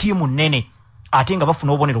bagifunira ku ttiimu nnene ate nga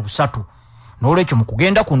bafuna obubonero 3. N'olwekyo mu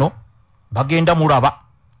kugenda kuno bagenda mulaba,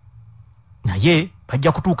 naye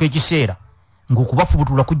bajja kutuuka ekiseera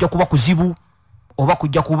ng'okubafubutula kujja kuba kuzibu oba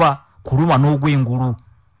kujja kuba kuluma n'ogw'engulu.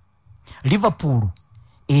 Liverpool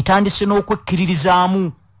etandise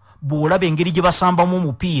n'okwekkiririzaamu bw'olaba engeri gye basambamu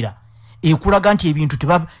omupiira ekulaga nti ebintu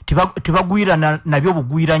tebagwira nabyo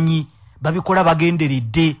bugwiranyi, babikola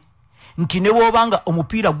bagenderedde. Nti ne bw'obanga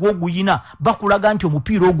omupiira gw'oguyina bakulaga nti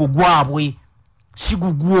omupiira ogwo gwabwe si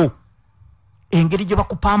gugwo. Engeri gye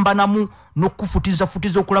bakupambanamu n'okufutiza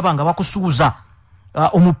okulaba nga bakusuuza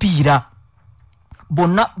omupiira.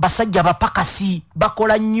 Bonna basajja bapakasi,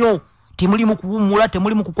 bakola nnyo, temulimu kuwummula,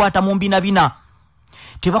 temulimu kukwata mu mbinabina.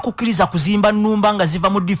 Tebakukkiriza kuzimba nnumba nga ziva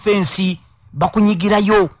mu defense,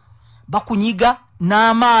 bakunyigirayo, bakunyiga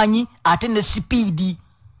n'amaanyi ate ne sipiidi.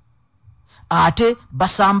 Ate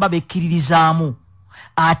basamba bekkiririzaamu,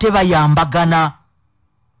 ate bayambagana.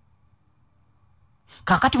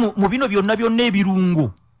 Kakati mu bino byonna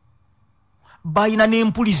ebirungo bayina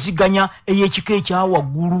n'empuliziganya ey'ekika ekya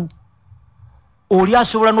waggulu. Oli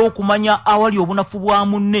asobola n'okumanya awali obunafu bwa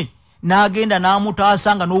munne n'agenda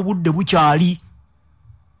n'amutaasa nga n'obudde bukyali.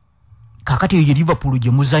 Kakati eyo Liverpool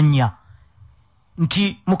gye muzannya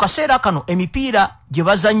nti mu kaseera kano emipiira gye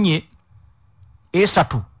bazanye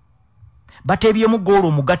 3 bateebyemu goolo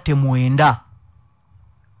omugatte 9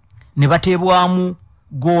 ne bateebwamu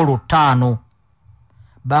goolo 5.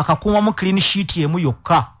 Baakakuumamu clean sheet emu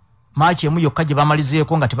yokka, maachi emu yokka gye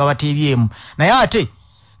bamalizeeko nga tebabateebyemu. Naye ate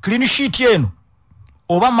clean sheet eno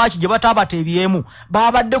oba maachi gye bataabateebyemu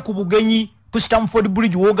baabadde ku bugenyi ku Stamford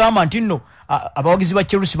Bridge, wogamba nti nno abawagizi ba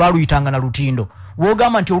Chelsea baluyitanga na lutindo,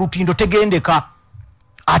 wogamba nti olutindo tegendeka,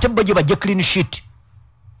 ate bo gye bajje clean sheet.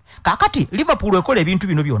 Kakati Liverpool ekola ebintu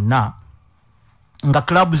bino byonna nga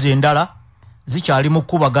clubs endala zikyali mu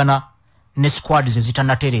kubagana ne squads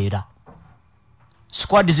ezitanatereera.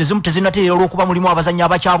 Squads ezimu tezinatereera olw'okuba mulimu abazannyi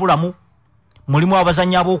abakyabulamu, mulimu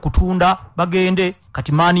abazannyi ab'okutunda bagende.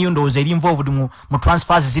 Kati Man U ndowooza eri involved mu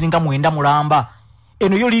transfers ziringa 9 mulamba.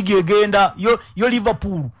 Eno yo liigi egenda, yo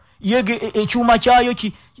Liverpool ekyuma kyayo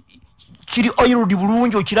kiri oiled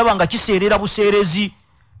bulungi, okiraba nga kiseerera buseerezi.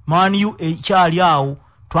 Man U ekyali awo,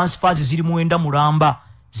 transfers ziri 9 mulamba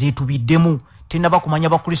zetubiddemu. tinaba kumanya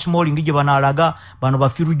ba Chris Smalling gye banalaga bano ba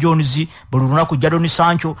Phil Jones buli lunaku Jadon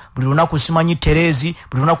Sancho buli lunaku simanyi Terezi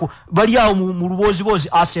buli lunaku bali awo mu lubozi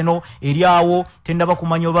Arsenal eriawo tinaba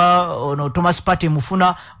kumanya ba Thomas Partey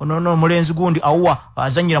mufuna ono mulenzi gundi awwa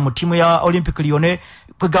azanyira mu timu ya Olympic Lyonnais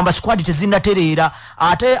kwegamba squad tezinaterera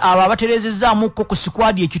ate aba baterezezaamu ku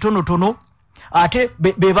squad ekitonotono ate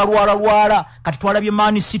be balwala kati twalabye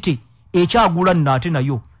Man City ekyagula nate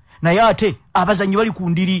nayo naye ate abazanyi bali ku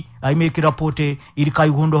ndiri Aimeke Laporte Ilkay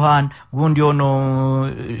Gundogan gundi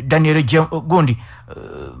ono Daniel gundi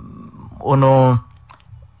ono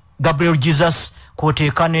Gabriel Jesus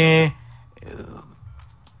kotekane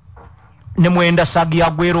ne mwenda Sagi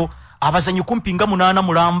Aguero abazanyi kumpinga 8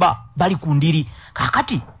 mulamba bali ku ndiri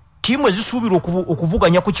kakati timu ezisubira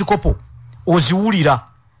okuvuganya ku kikopo oziwulira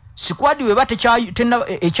squad we bate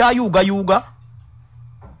ekyayuga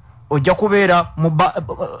ojja kubeera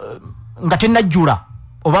nga tennajjula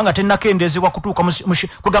oba nga tennakendezebwa kutuuka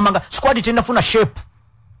kugamba nga squad tennafuna shape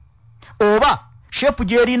oba shape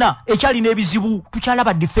gyerina ekyalina ebizibu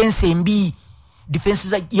tukyalaba defense embi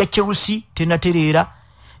defense ya Chelsea tennatereera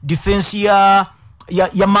defense ya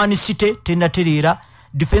Man City tennatereera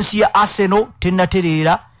defense ya Arsenal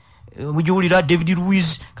tennatereera mujiwulira David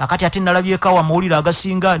Luiz kakati ate nalabyeko amawulire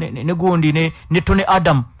agasinga ne gondi ne Tony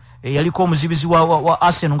Adam yaliko omuzibizi wa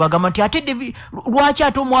Arsenal ngagamba nti ate lwaki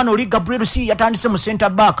ate omwana oli Gabriel si yatandise mu center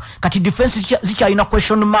back kati defense zikyalina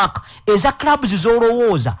question mark eza clubs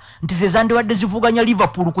zolowooza nti zezandiwadde zivuganya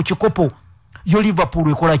Liverpool ku kikopo yo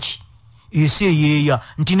Liverpool ekolaki ese yeya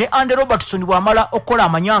nti ne Andy Robertson bwamala okola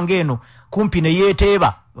amanyanga eno kumpi ne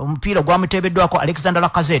yeteeba omupiira gwamuteebeddwako Alexander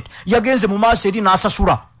Lacazette yagenze mu maaso eri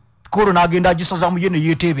n'asasula koro n'agenda agisaza mu yene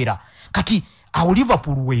yeteebera kati awo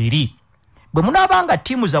Liverpool weeri bwe munabanga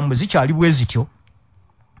timu zammwe zikyali bwe zityo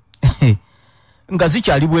nga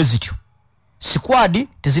zikyali bwe zityo squad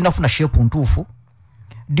tezinafuna shape ntuufu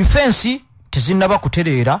defense tezinaba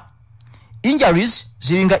kutereera injuries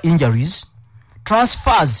ziringa injuries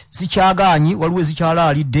transfers zikyagaanyi waliwo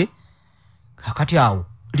zikyalaalidde kakati awo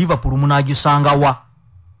Liverpool munagisangawa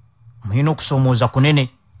muyina okusomooza kunene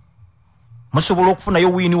musobola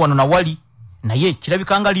okufunayo wini wano na wali naye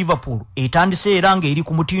kirabikanga Liverpool etandise era nga eri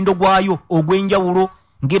ku mutindo gwayo ogw'enjawulo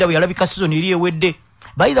ngera bwe yalabika season eri ewedde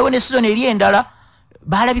by the way ne season eri endala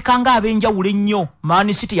balabikanga ab'enjawulo ennyo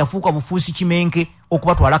Man City yafuuka bufuusi kimenke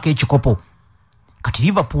okubatwalako ekikopo kati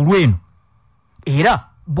Liverpool eno era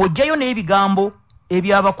bw'ojjayo n'ebigambo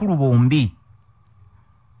eby'abakulu bombi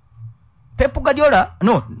Pep Guardiola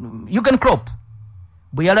Jurgen Klopp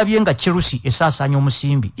bwe yalabye nga Chelsea esaasaanya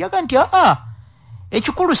omusimbi yaga nti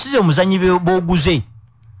ekikulu size omuzanyi b'oguze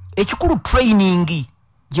ekikulu training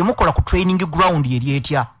gye mukola ku training ground yeri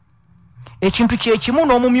etya ekintu kyekimu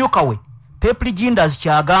n'omumyuka we Pep Lijinders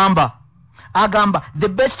kyagamba agamba the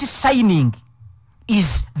best signing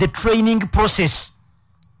is the training process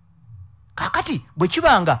kakati bwe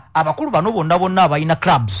kibanga abakulu bano bonna abalina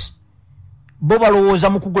clubs bo balowooza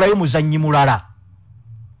mu kugulayo muzanyi mulala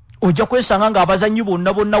ojja kwesanga nga abazanyi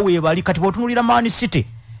bonna weebali kati bw'otunulira Man City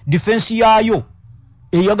defense yaayo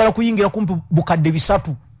eyagala kuyingira kumpi bukadde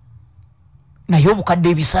 3 naye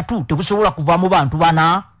obukadde 3 tebusobola kuvaamu bantu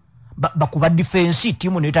bana bakuba defense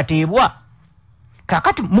timu netateebwa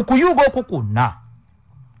kakati mu kuyuga okwo kwonna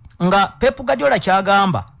nga Pep Guardiola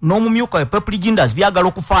kyagamba n'omumyuka we Pep Lijinders byagala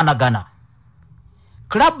okufaanagana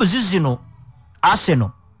club zino Arsenal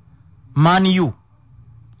Man U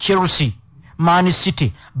Chelsea Man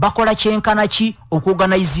City bakola kyenkana ki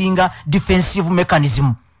okuorganizinga defensive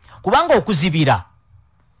mechanism kubanga okuzibira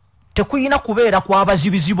tekuyina kubeera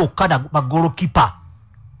kw'abazibizi bokka ba goalkeeper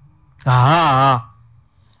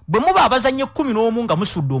bwe muba abazannyi 11 nga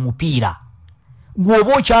musudde omupiira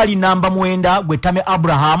gwoba okyali namba 9 gwe Tame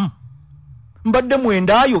Abraham mbadde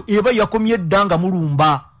 9 ayo eba yakomye edda nga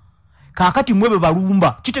mulumba kakati mwebe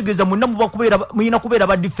balumba kitegeeza mwenna muyina kubeera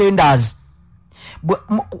ba defenders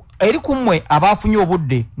eri kumwe abafunye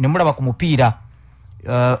obudde ne mulaba ku mupiira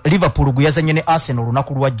Liverpool gwe yazanye ne Arsenal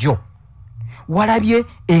lunaku lwajjo walabye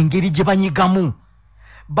engeri gye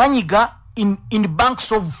banyiga in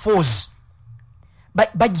banks of fours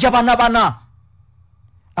bajja bana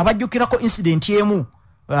abajjukirako incident emu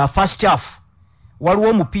first half waliwo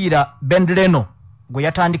omupiira Ben Leno gwe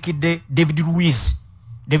yatandikidde David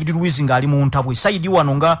Luiz ng'ali mu ntabwe saidi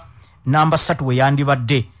wano nga namba 3 we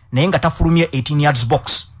yandibadde naye nga tafulumye 18 yards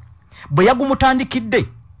box bwe yagumutandikidde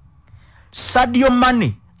Sadio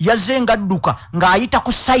Mane yazenga dduka ng'ayita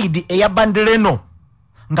ku side eya Bandeleno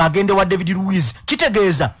ng'agende wa David Luiz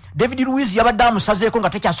kitegeeza David Luiz yabadde amusazeeko nga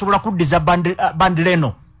tekyasobola kuddiza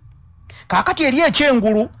Bandeleno kakati eri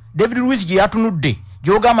ekyengulu David Luiz gye yatunudde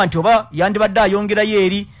gy'ogamba nti oba yandibadde ayongerayo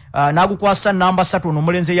eri nagukwasa namba 3 ono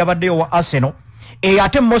mulenzi yabaddeyo wa Arsenal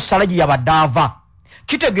ate Mo Salah yabadde ava.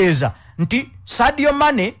 Kitegeeza nti Sadio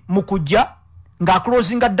Mane mukujja nga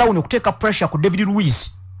closing down okuteeka pressure ku David Luiz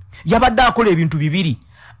yabadde akola ebintu bibiri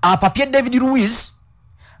apapye David Luiz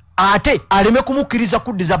ate aleme kumukiriza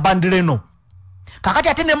kuddiza bandileno. Kakati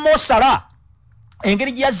ate ne Mo Salah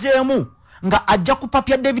engeri gyazeemu nga ajja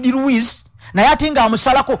kupapya David Luiz naye ate nga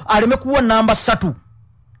amusalako aleme kuwa namba 3.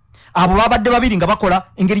 Abo babadde babiri nga bakola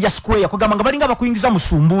engeri ya square kugamba nga balinga bakuyingiza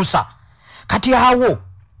musumbuusa. Kati awo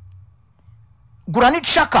Granit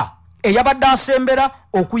Xhaka eyabadde asembera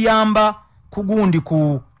okuyamba kugundi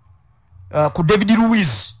ku David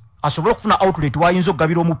Luiz asobola okufuna outlet wayinza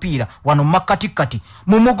okugabira omupiira wano makatikati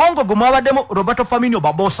mu mugongo gwe mwabaddemu Roberto Firmino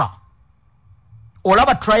Barbosa.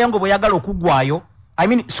 Olaba triangle bwe yagala okugwayo, I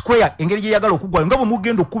mean square engeri gye yagala okugwayo nga bwe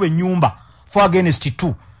mugenda okuba ennyumba for against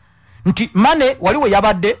 2. Nti Mane waliwo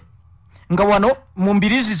yabadde nga wano mu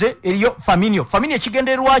mbirizize eriyo Firmino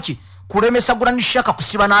ekigendererwaki kulemesa Granit Xhaka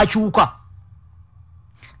kusiba n'akyuka.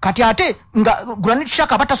 Kati ate nga Granit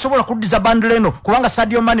Xhaka batasobola kuddiza bandileno kubanga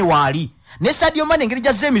Sadio Mane waali. Ne Sadio Mane engeri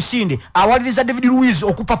gya zemisinde awaliriza David Luiz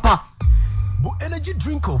okupapa. Bu energy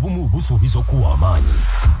drink obumu busuubiza okuwa amaanyi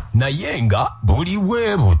naye nga buli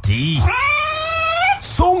weebuti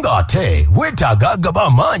so nga ate weetaaga agaba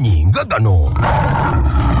amaanyi nga gano.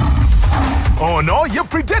 Ono ye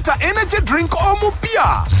Predator energy drink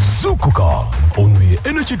omupya zukuka ono ye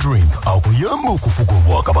energy drink akuyamba okufuga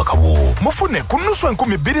obwakabaka bwo. mufune ku nnusu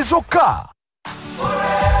 2,000 zokka.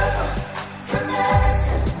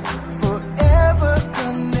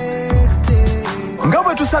 nga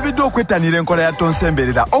bwe tusabiddwa okwettanira enkola ya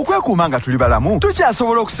tonsemberera okwekuuma nga tuli balamu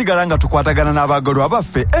tukyasobola okusigala nga tukwatagana n'abagalwa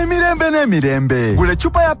baffe emirembe n'emirembe. Gula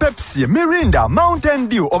eccupa ya Pepsi, Mirinda, Mountain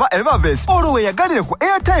Dew oba Evervest olwo weeyagalire ku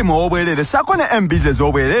airtime ow'obwereere ssaako ne MBs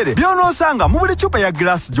ez'obwereere by'onoosanga mu buli ccupa ya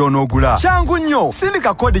glass gy'onoogula. Kyangu nnyo,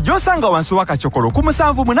 sindika kodi gy'osanga wansi w'akacokolo ku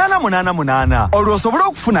 7888 olwo osobole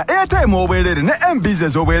okufuna airtime ow'obwereere ne MBs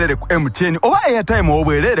ez'obwereere ku MTN oba airtime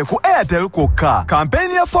ow'obwereere ku Airtel kwokka.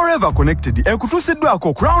 Kampeyini ya Forever Connected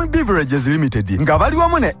ekutuusiddwako Crown Beverages Limited nga bali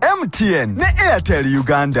wamu ne MTN ne Airtel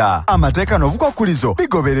Uganda. Amateeka n'obukwakkulizo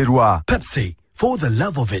bigobererwa. Pepsi, for the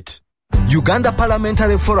love of it. Uganda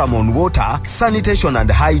Parliamentary Forum on Water, Sanitation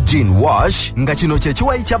and Hygiene WASH nga kino kye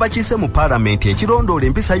kiwayi ky'abakiise mu Parliament ekirondoola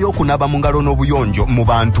empisa y'okunaaba mu ngalo n'obuyonjo mu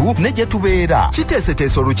bantu ne gye tubeera.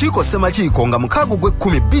 Kiteeseteese olukiiko ssemakiiko nga mukaago gw'e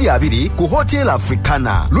 12 ku Hotel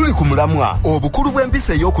Africana luli ku mulamwa obukulu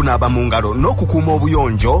bw'empisa ey'okunaaba mu ngalo n'okukuuma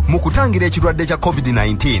obuyonjo mu kutangira ekirwadde kya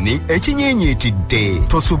COVID-19 ekinyiinyiitidde.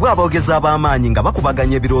 Tosubwa aboogezi ab'amaanyi nga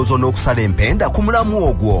bakubaganya ebirowoozo n'okusala empenda ku mulamwa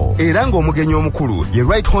ogwo. Era ng'omugenyi omukulu ye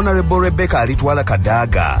Right Honorable Rebecca alitwala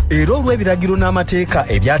kadaaga. Era olw'ebiragiro n'amateeka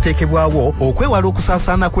ebyateekebwawo okwewala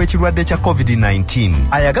okusaasaana kw'ekirwadde kya COVID-19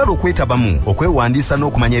 ayagala okwetabamu okwewandiisa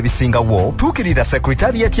n'okumanya ebisingawo tuukirira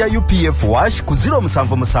Secretariat ya UPF WASH ku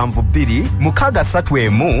 0772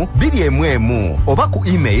 631 211 oba ku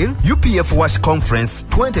email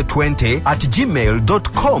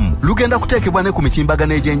upfwashconference2020@gmail.com. Lugenda kuteekebwa ne ku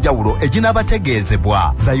mitimbagano egy'enjawulo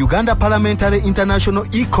eginaabategeezebwa. The Uganda Parliamentary International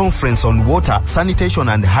E-Conference on Water, Sanitation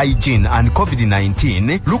and Hygiene and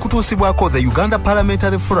COVID-19 lukutuusibwako the Uganda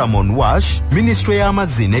Parliamentary Forum on WASH, Ministry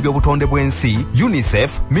y'amazzi n'ebyobutonde bw'ensi,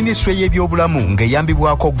 UNICEF, Ministry y'ebyobulamu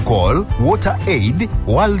ng'eyambibwako GOL, Water Aid,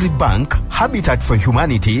 World Bank, Habitat for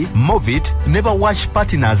Humanity, Movit ne ba WASH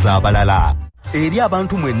partners abalala. Eri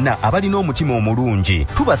abantu mwenna abalina omutima omulungi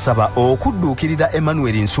tubasaba okudduukirira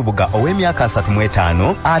Emmanuel Nsubuga ow'emyaka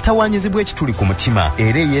 35 atawaanyizibwa ekituli ku mutima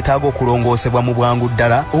era yeetaaga okulongoosebwa mu bwangu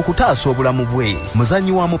ddala okutaasa obulamu bwe.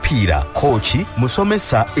 Muzannyi wa mupiira, kooki,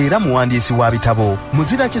 musomesa era muwandiisi wa bitabo.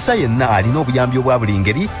 Muzira kisa yenna alina obuyambi obwa buli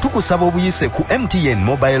ngeri tukusaba obuyise ku MTN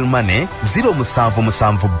Mobile Money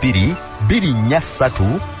 0772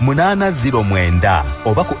 243 809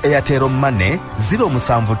 oba ku Airtel Money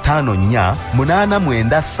 0754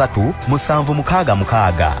 893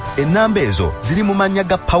 766. Ennamba ezo ziri mu mannya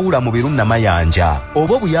ga Paula mu Birunna Mayanja.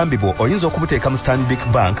 Oba obuyambi bwo oyinza okubuteeka mu Stanbic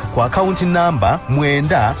Bank ku akawunti namba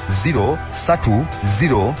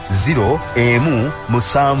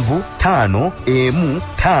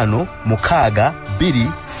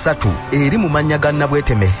 900307515623 eri mu mannya ga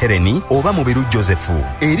Nabweteme Hereni oba mu Biru Josefu.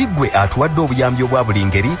 Eri gwe atuwadde obuyambi obwa buli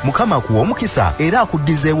ngeri, Mukama akuwa omukisa era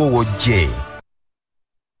akuddizeewo wojje.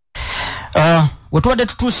 Wetuwadde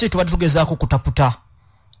tutuuse tubadde tugezaako kutaputa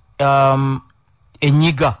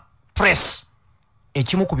enyiga press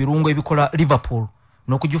ekimu ku birungo ebikola Liverpool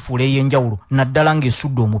n'okugifuula ey'enjawulo naddala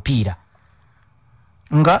ng'esudde omupiira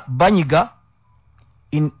nga banyiga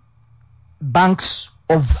in banks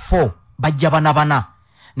of 4 bajja bana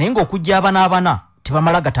naye ng'okujja abana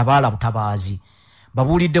tebamala gatabaala butabaazi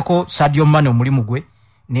babuuliddeko Sadio Mane omulimu gwe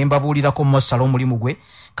ne mbabuulirako Mo Salah omulimu gwe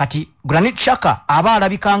kati Granit Xhaka aba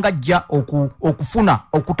alabikanga ajja okufuna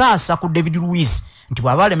okutaasa ku David Luiz nti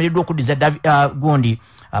bw'aba alemereddwa okuddiza gundi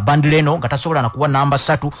Bandileno nga tasobola nakuwa namba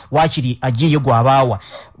 3 waakiri agiye gwabaawa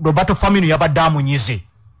Roberto Firmino yabadde amunyize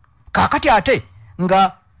kaakati ate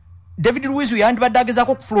nga David Luiz yandibadde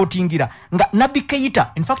agezaako okufloatingira nga Naby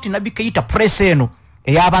Keita in fact Naby Keita press eno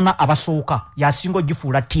ey'abaana abasooka yasinga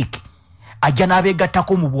ogifuula tiiki ajja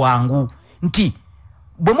n'abeegattako mu bwangu nti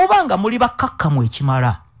bwe mubanga muli bakkakkamu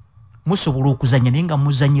ekimala musobola okuzannya naye nga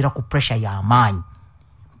muzannyira ku pressure y'amaanyi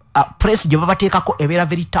press gye babateekako ebeera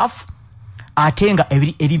very tough ate nga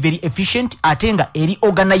eri very efficient ate nga eri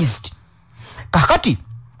organized kakati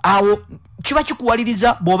awo kiba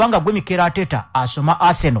kikuwaliriza bw'obanga gwe Mikel Arteta asoma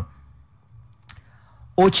Arsenal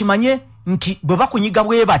okimanye nti bwe bakunyiga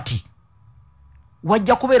bwe bati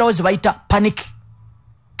wajja kubeerawo ze bayita panic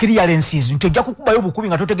clearances nti ojja kukubayo bukubi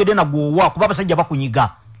nga totegedde na gwowa kuba abasajja bakunyiga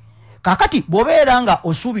kakati bw'obeera nga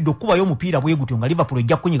osuubidde okukubayo omupiira bwe gutyo nga Liverpool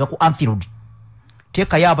ejja kukunyiga ku Anfield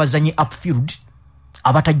teekayo abazanyi upfield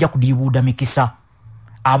abatajja kudiibuuda mikisa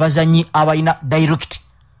abazanyi abalina direct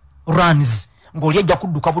runs ng'oli ejja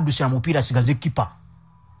kudduka buddusira mu mupiira asigaze kipa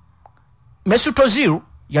Mesut Ozil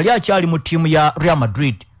yali akyali mu ttiimu ya Real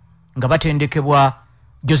Madrid nga batendekebwa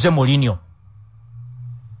Jose Mourinho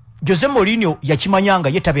yakimanyanga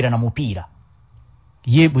ye tabeera na mupiira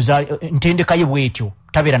ye ntendeka ye bwetyo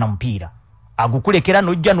tabeera na mupiira agukulekera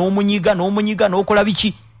n'ojja n'omunyiga n'okola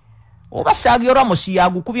biki oba Sergio Ramos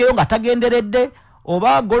yagukubyeyo nga tagenderedde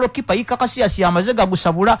oba golokipa yikakasiyasi amaze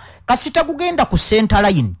gagusabula kasita kugenda ku center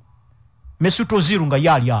line Mesut Ozil nga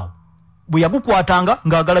yali awo bwe yagukwatanga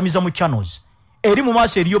ng'agalamiza mu channels eri mu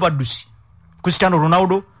maaso eriyo baddusi Cristiano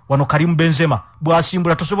Ronaldo wano Karim Benzema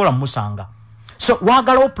bwasimbula tosobola musanga so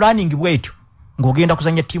wagalawo planning bwetyo ng'ogenda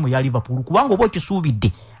kuzanya ttiimu ya Liverpool kubanga oba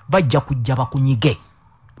okisuubidde bajja kujja bakunyige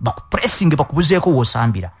bakupressing bakubuzeeko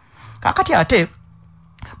w'osambira kakati ate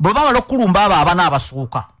bwe bamala okulumba abo abana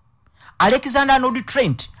abasooka Alexander-Arnold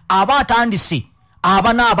Trent aba atandise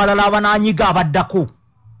abana abalala abananyiga abaddako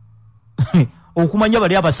okumanya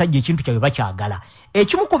bali abasajja ekintu kyabwe bakyagala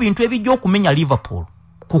ekimu ku bintu ebijja okumenya Liverpool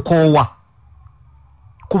kukoowa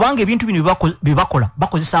kubanga ebintu bino bibakola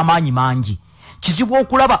bakozesa amaanyi mangi kizibu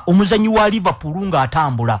okulaba omuzanyi wa Liverpool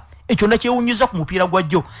ng'atambula ekyo nakyewunyiza ku mupiira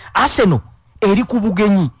gwajjo Arsenal eri ku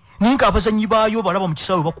bugenyi ninga abazanyi baayo balaba mu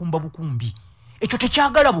kisaawe bakumba bukumbi ekyo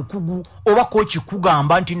tekyagala bukugu oba kochi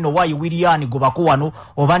kugamba nti nno wayi Willian gobako wano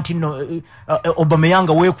oba nti nno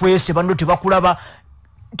Obameyanga weekwese bano tebakulaba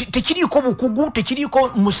tekiriiko bukugu tekiriiko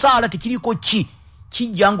musaala tekiriiko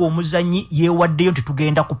kijjanga omuzanyi yeewaddeyo nti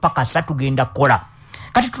tugenda kupakasa tugenda kukola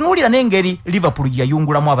kati tunuulira n'engeri Liverpool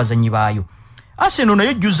yayungulamu abazanyi baayo Arsenal naye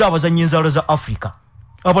ejjuza abazanyi enzaala za Africa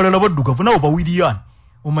abalala baddugavu nawo ba Willian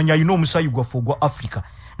omanya alina omusaayi gwaffe ogwa Africa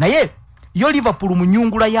naye yo Liverpool mu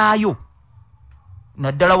nyungula yaayo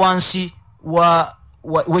naddala wansi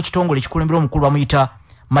w'ekitongole ekikulembera omukulu bamuyita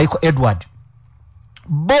Michael Edward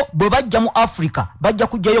bwe bajja mu Africa bajja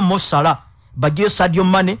kujjayo Mo Salah bajjayo Sadio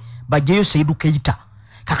Mane bajjayo Seydou Keita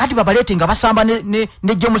kakati babaleete nga basamba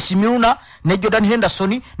ne James Milner ne Jordan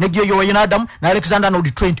Henderson ne Gio Wijnaldum ne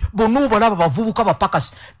Alexander-Arnold Trent bonna balaba bavubuka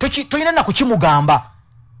bapakasi toyina na kukimugamba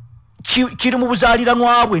kiri mu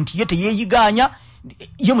buzaaliranwa bwe nti ye teyeeyiganya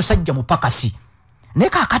ye musajja mupakasi ne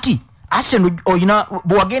kakati Arsenal oyina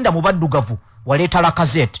bwagenda mu baddugavu waleeta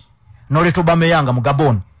Lacazette noleeta Aubameyang mu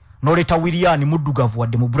Gabon noleeta Willian muddugavu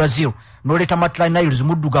wadde mu Brazil noleeta Maitland-Niles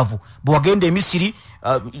muddugavu bwagenda e Misiri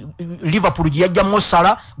Liverpool giyajja Mo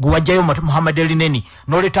Salah guwajjayo Mohamed Elneny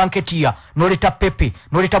noleeta Nketiah noleeta Pepe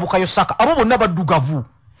noleeta Bukayo Saka abo bonna baddugavu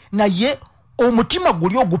naye omutima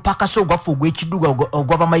guli ogupakasa ogwaffe ogw'ekidduga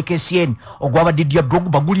ogwaba Mike Essien ogwaba Didier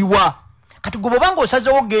Drogba guliwa kati gwe bwobanga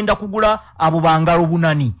osazewo ogenda kugula abo bangalo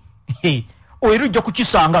bunani oero ojja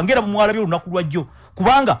kukisanga ngera bumwalabye olunaku lwajjo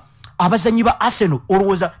kubanga abazanyi ba Arsenal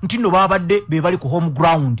olowooza nti nno babadde be bali ku home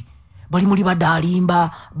ground bali muli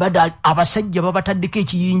badaalimba abasajja babataddeko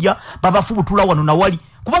ekiyinja babafubutula wano nawali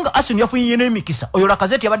kubanga Arsenal yafunye n'emikisa oyo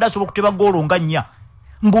Lacazette yabadde asobola okuteba goolo nga 4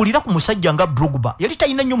 mbuulira ku musajja nga Drogba yali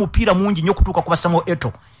talina nnyo mupiira mungi nnyo okutuuka ku basamo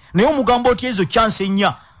Eto naye omugambo oti ezo chance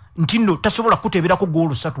 4 nti nno tasobola kuteberako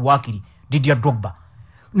goolo 3 waakiri Didier Drogba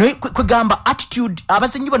naye kwegamba attitude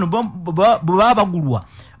abazanyi bano bwe bagulwa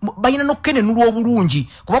balina n'okkenenulwa obulungi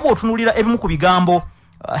kuba bw'otunuulira ebimu ku bigambo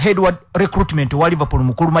Edward recruitment wa Liverpool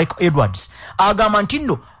mukulu Michael Edwards agamba nti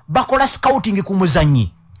nno bakola scouting ku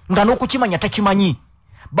muzanyi nga n'okukimanya takimanyi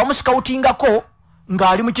bamuscoutingako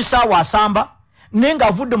ng'ali mu kisaawa asamba naye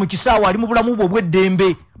ng'avudde mu kisaawa ali mu bulamu bwe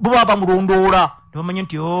obw'eddembe bo baba bamulondoola ne bamanya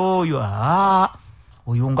nti oyo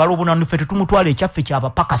oyo ngalo bunanu ffe tetumutwala ekyaffe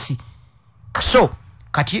kyabapakasi. So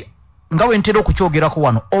kati nga wentera okukyogerako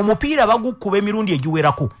wano omupiira bagukuba emirundi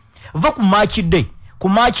egiwerako va ku match day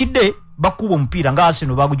bakuba omupiira nga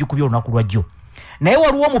Arsenal bagugikubya olunaku lwajjo, naye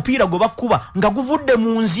waliwo omupiira gwe bakuba nga guvudde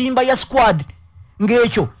mu nzimba ya squad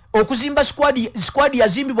ng'ekyo okuzimba squad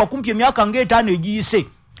yazimbibwa kumpi emyaka ng'etaano egiyise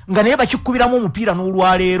nga naye bakikubiramu omupiira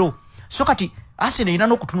n'olwaleero. So kati Arsenal erina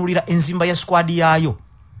n'okutunuulira enzimba ya squad yaayo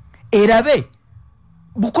erabe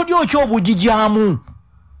bukodyo ki obugijyamu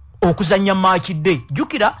okuzannya match day.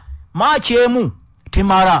 Jukira match emu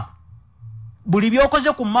temara, buli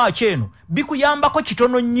byokoze ku match eno bikuyambako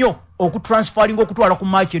kitono nnyo okutransferinga okutwala ku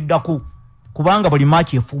match eddako kubanga buli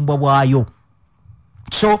match efumbwa bwayo.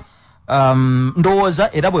 So ndowooza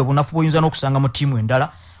era bwe bunafu bwoyinza n'okusanga mu ttiimu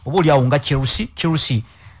endala oba oli awo nga Chelsea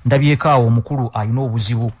ndabyekaawo omukulu ayina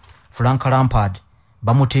obuzibu Frank Lampard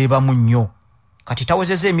bamuteebamu nnyo kati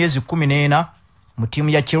tawezeza emyezi 14 mu ttiimu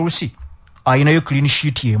ya Chelsea ayinayo clean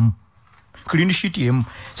sheet yemu.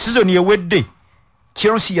 Season yewedde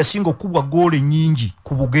Chelsea yasinga okubwa goal nyingi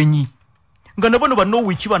ku bugenyi nga nabo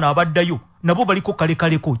Norwich bana abaddayo nabo baliko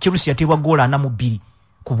kalekaleko. Chelsea yateebwa goal 42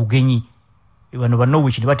 ku bugenyi, bano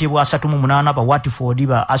Norwich ne bateebwa 38 ba Watford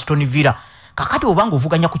ba Aston Villa. Kakati obanga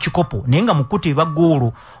ovuganya ku kikopo naye nga mukuteeba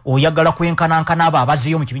goal oyagala kwenkanankana abo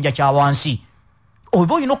abazeeyo mu kibinja kya wansi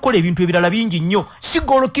oba olina okukola ebintu ebirala bingi nnyo. Si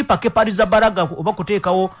goalkeeper Kepariza Baraga oba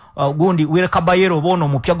kuteekawo gundi Welkabayero oba ono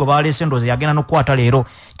omupya gwe baleese ndowooza yagenda n'okukwata leero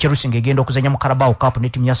Chelsea ng'egenda okuzanya mu Carabao Cup ne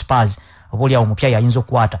ttiimu ya Spurs oba oli awo omupya yayinza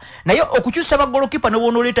okukwata. Naye okukyusa ba goalkeeper ne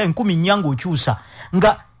bw'onooleeta 10,000 ng'okyusa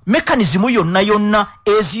nga mechanism yonna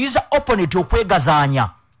eziyiza opponent okwegazaanya.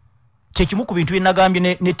 Kyekimu ku bintu bye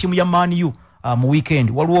nagambye ne ttiimu ya Man U mu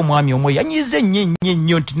weekend. Waliwo omwami omwe yanyize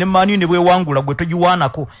nnyo nti ne Man U ne bwewangula gwe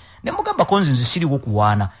togiwaanako. Ne mugamba konzi siriwo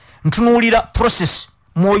kuwaana. Ntunuulira process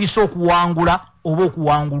mw'oyisa okuwangula oba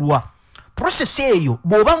okuwangulwa. Process eyo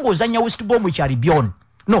bw'oba ng'ozanya West Bromwich Albion,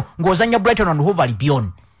 no ng'ozanya Brighton and Hove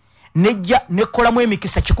Albion, nejja nekolamu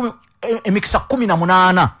emikisa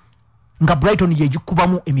 18 nga Brighton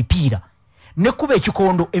yegikubamu emipiira nekuba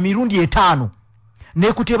ekikondo emirundi 5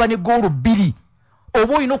 nekuteeba ne goal 2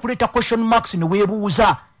 oba olina okuleeta question marks ne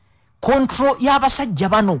weebuuza control y'abasajja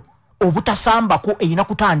bano obutasambako erina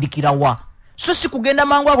kutandikirawa. So si kugenda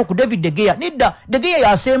mangu ako ku David De Gea. Nedda De Gea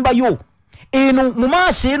yasembayo eno mu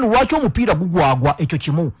maaso eno lwaki omupiira gugwagwa. Ekyo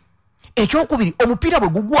kimu. Ekyokubiri omupiira bwe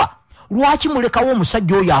gugwa lwaki mulekawo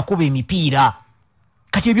omusajja oyo akuba emipiira.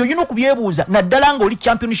 Kati ebyo olina okubyebuuza naddala nga oli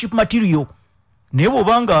championship material. Naye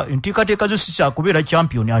bw'obanga enteekateeka zo si kyakubeera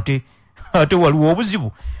champion ate waliwo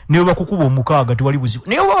obuzibu naye bakukuba omukaaga tewali buzibu.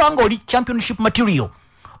 Naye bw'obanga oli championship material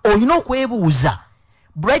olina okwebuuza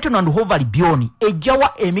Brighton and Hove Albion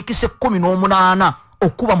ejjawa emikise 18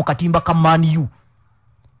 okuba mu katimba ka Man U.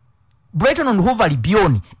 Brighton and Hove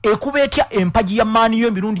Albion ekuba etya empaji ya Man U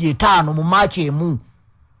emirundi 5 mu match emu.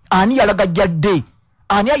 Ani yalaga jadde,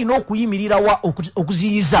 ani alina okuyimirirawa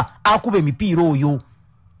okuziyiza akuba emipiira oyo.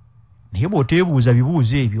 Naye bw'oteebuuza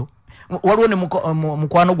bibuuzo ebyo waliwo ne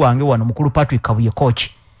mukwano gwange wano mukulu Patrick Kabuye coach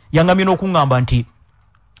yangamye n'okuŋŋamba nti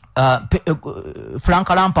Frank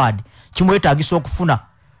Lampard kimwetaagisa okufuna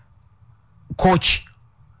coach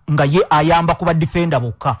nga ye ayamba kuba defender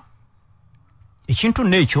bokka. Ekintu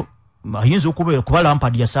n'ekyo ayinza okubeera kuba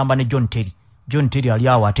Lampard yasamba ne John Terry ali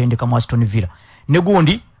awo atendeka mu Aston Villa ne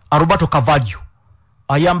gundi Roberto Carvalho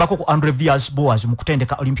ayambako ku Andre Villas-Boas mu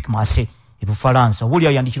kutendeka Olympique Marseille e Bufaransa. Wuli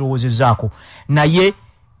ayandikirowoozezaako naye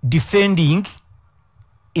defending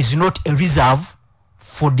is not a reserve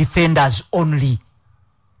for defenders only.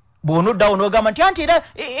 Bono dawo n'ogamba nti anti era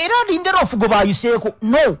lindera ofugo bayiseeko.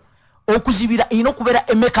 No, okuzibira erina okubeera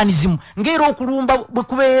a mechanism ng'era okulumba bwe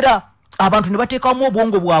kubeera abantu ne bateekamu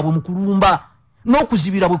obwongo bwabwe mu kulumba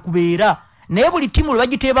n'okuzibira bwe kubeera. Naye buli ttiimu lwe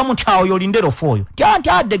bagiteebamu nti awo yolindera ofu oyo nti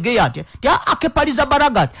De Gea nti Kepariza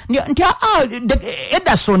Baraga nti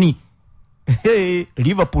Ederson.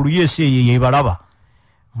 Liverpool yese yebalaba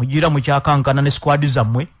mugira mukyakankana ne squad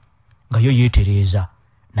zammwe nga yo yeetereeza.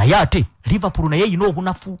 Naye ate Liverpool naye yina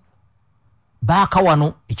obunafu baaka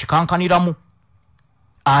wano ekikankaniramu.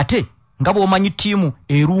 Ate nga bw'omanyi ttiimu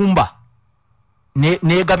erumba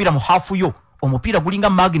negabira mu hafu yo omupiira gulinga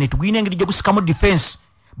magnet guyina engeri gye gusikamu defense.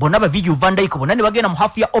 Bonna ba Virgil van Dijk bonna ne bagenda mu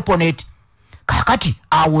hafu ya opponent. Kakati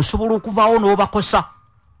awo osobola okuvaawo n'obakosa.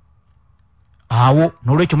 Awo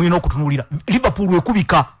n'olwekyo muyina okutunuulira Liverpool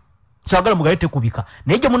ekubika. Saagala mugaite kubika.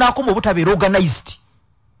 Naye gye munaakoma obutabeera organized.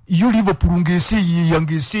 Yo Liverpool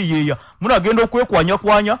ng'eseeyeeya munagenda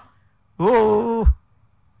okwekwanya.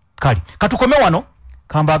 Kale katukome wano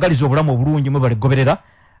kambaagaliza obulamu obulungi mwe balegoberera.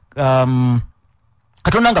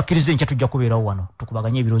 katonda nga akkiriza enkya tujja kubeerawo wano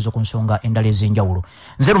tukubaganye ebirowoozo ku nsonga endala ez'enjawulo.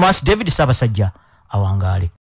 Nze Lumas David Ssaabasajja awangaale.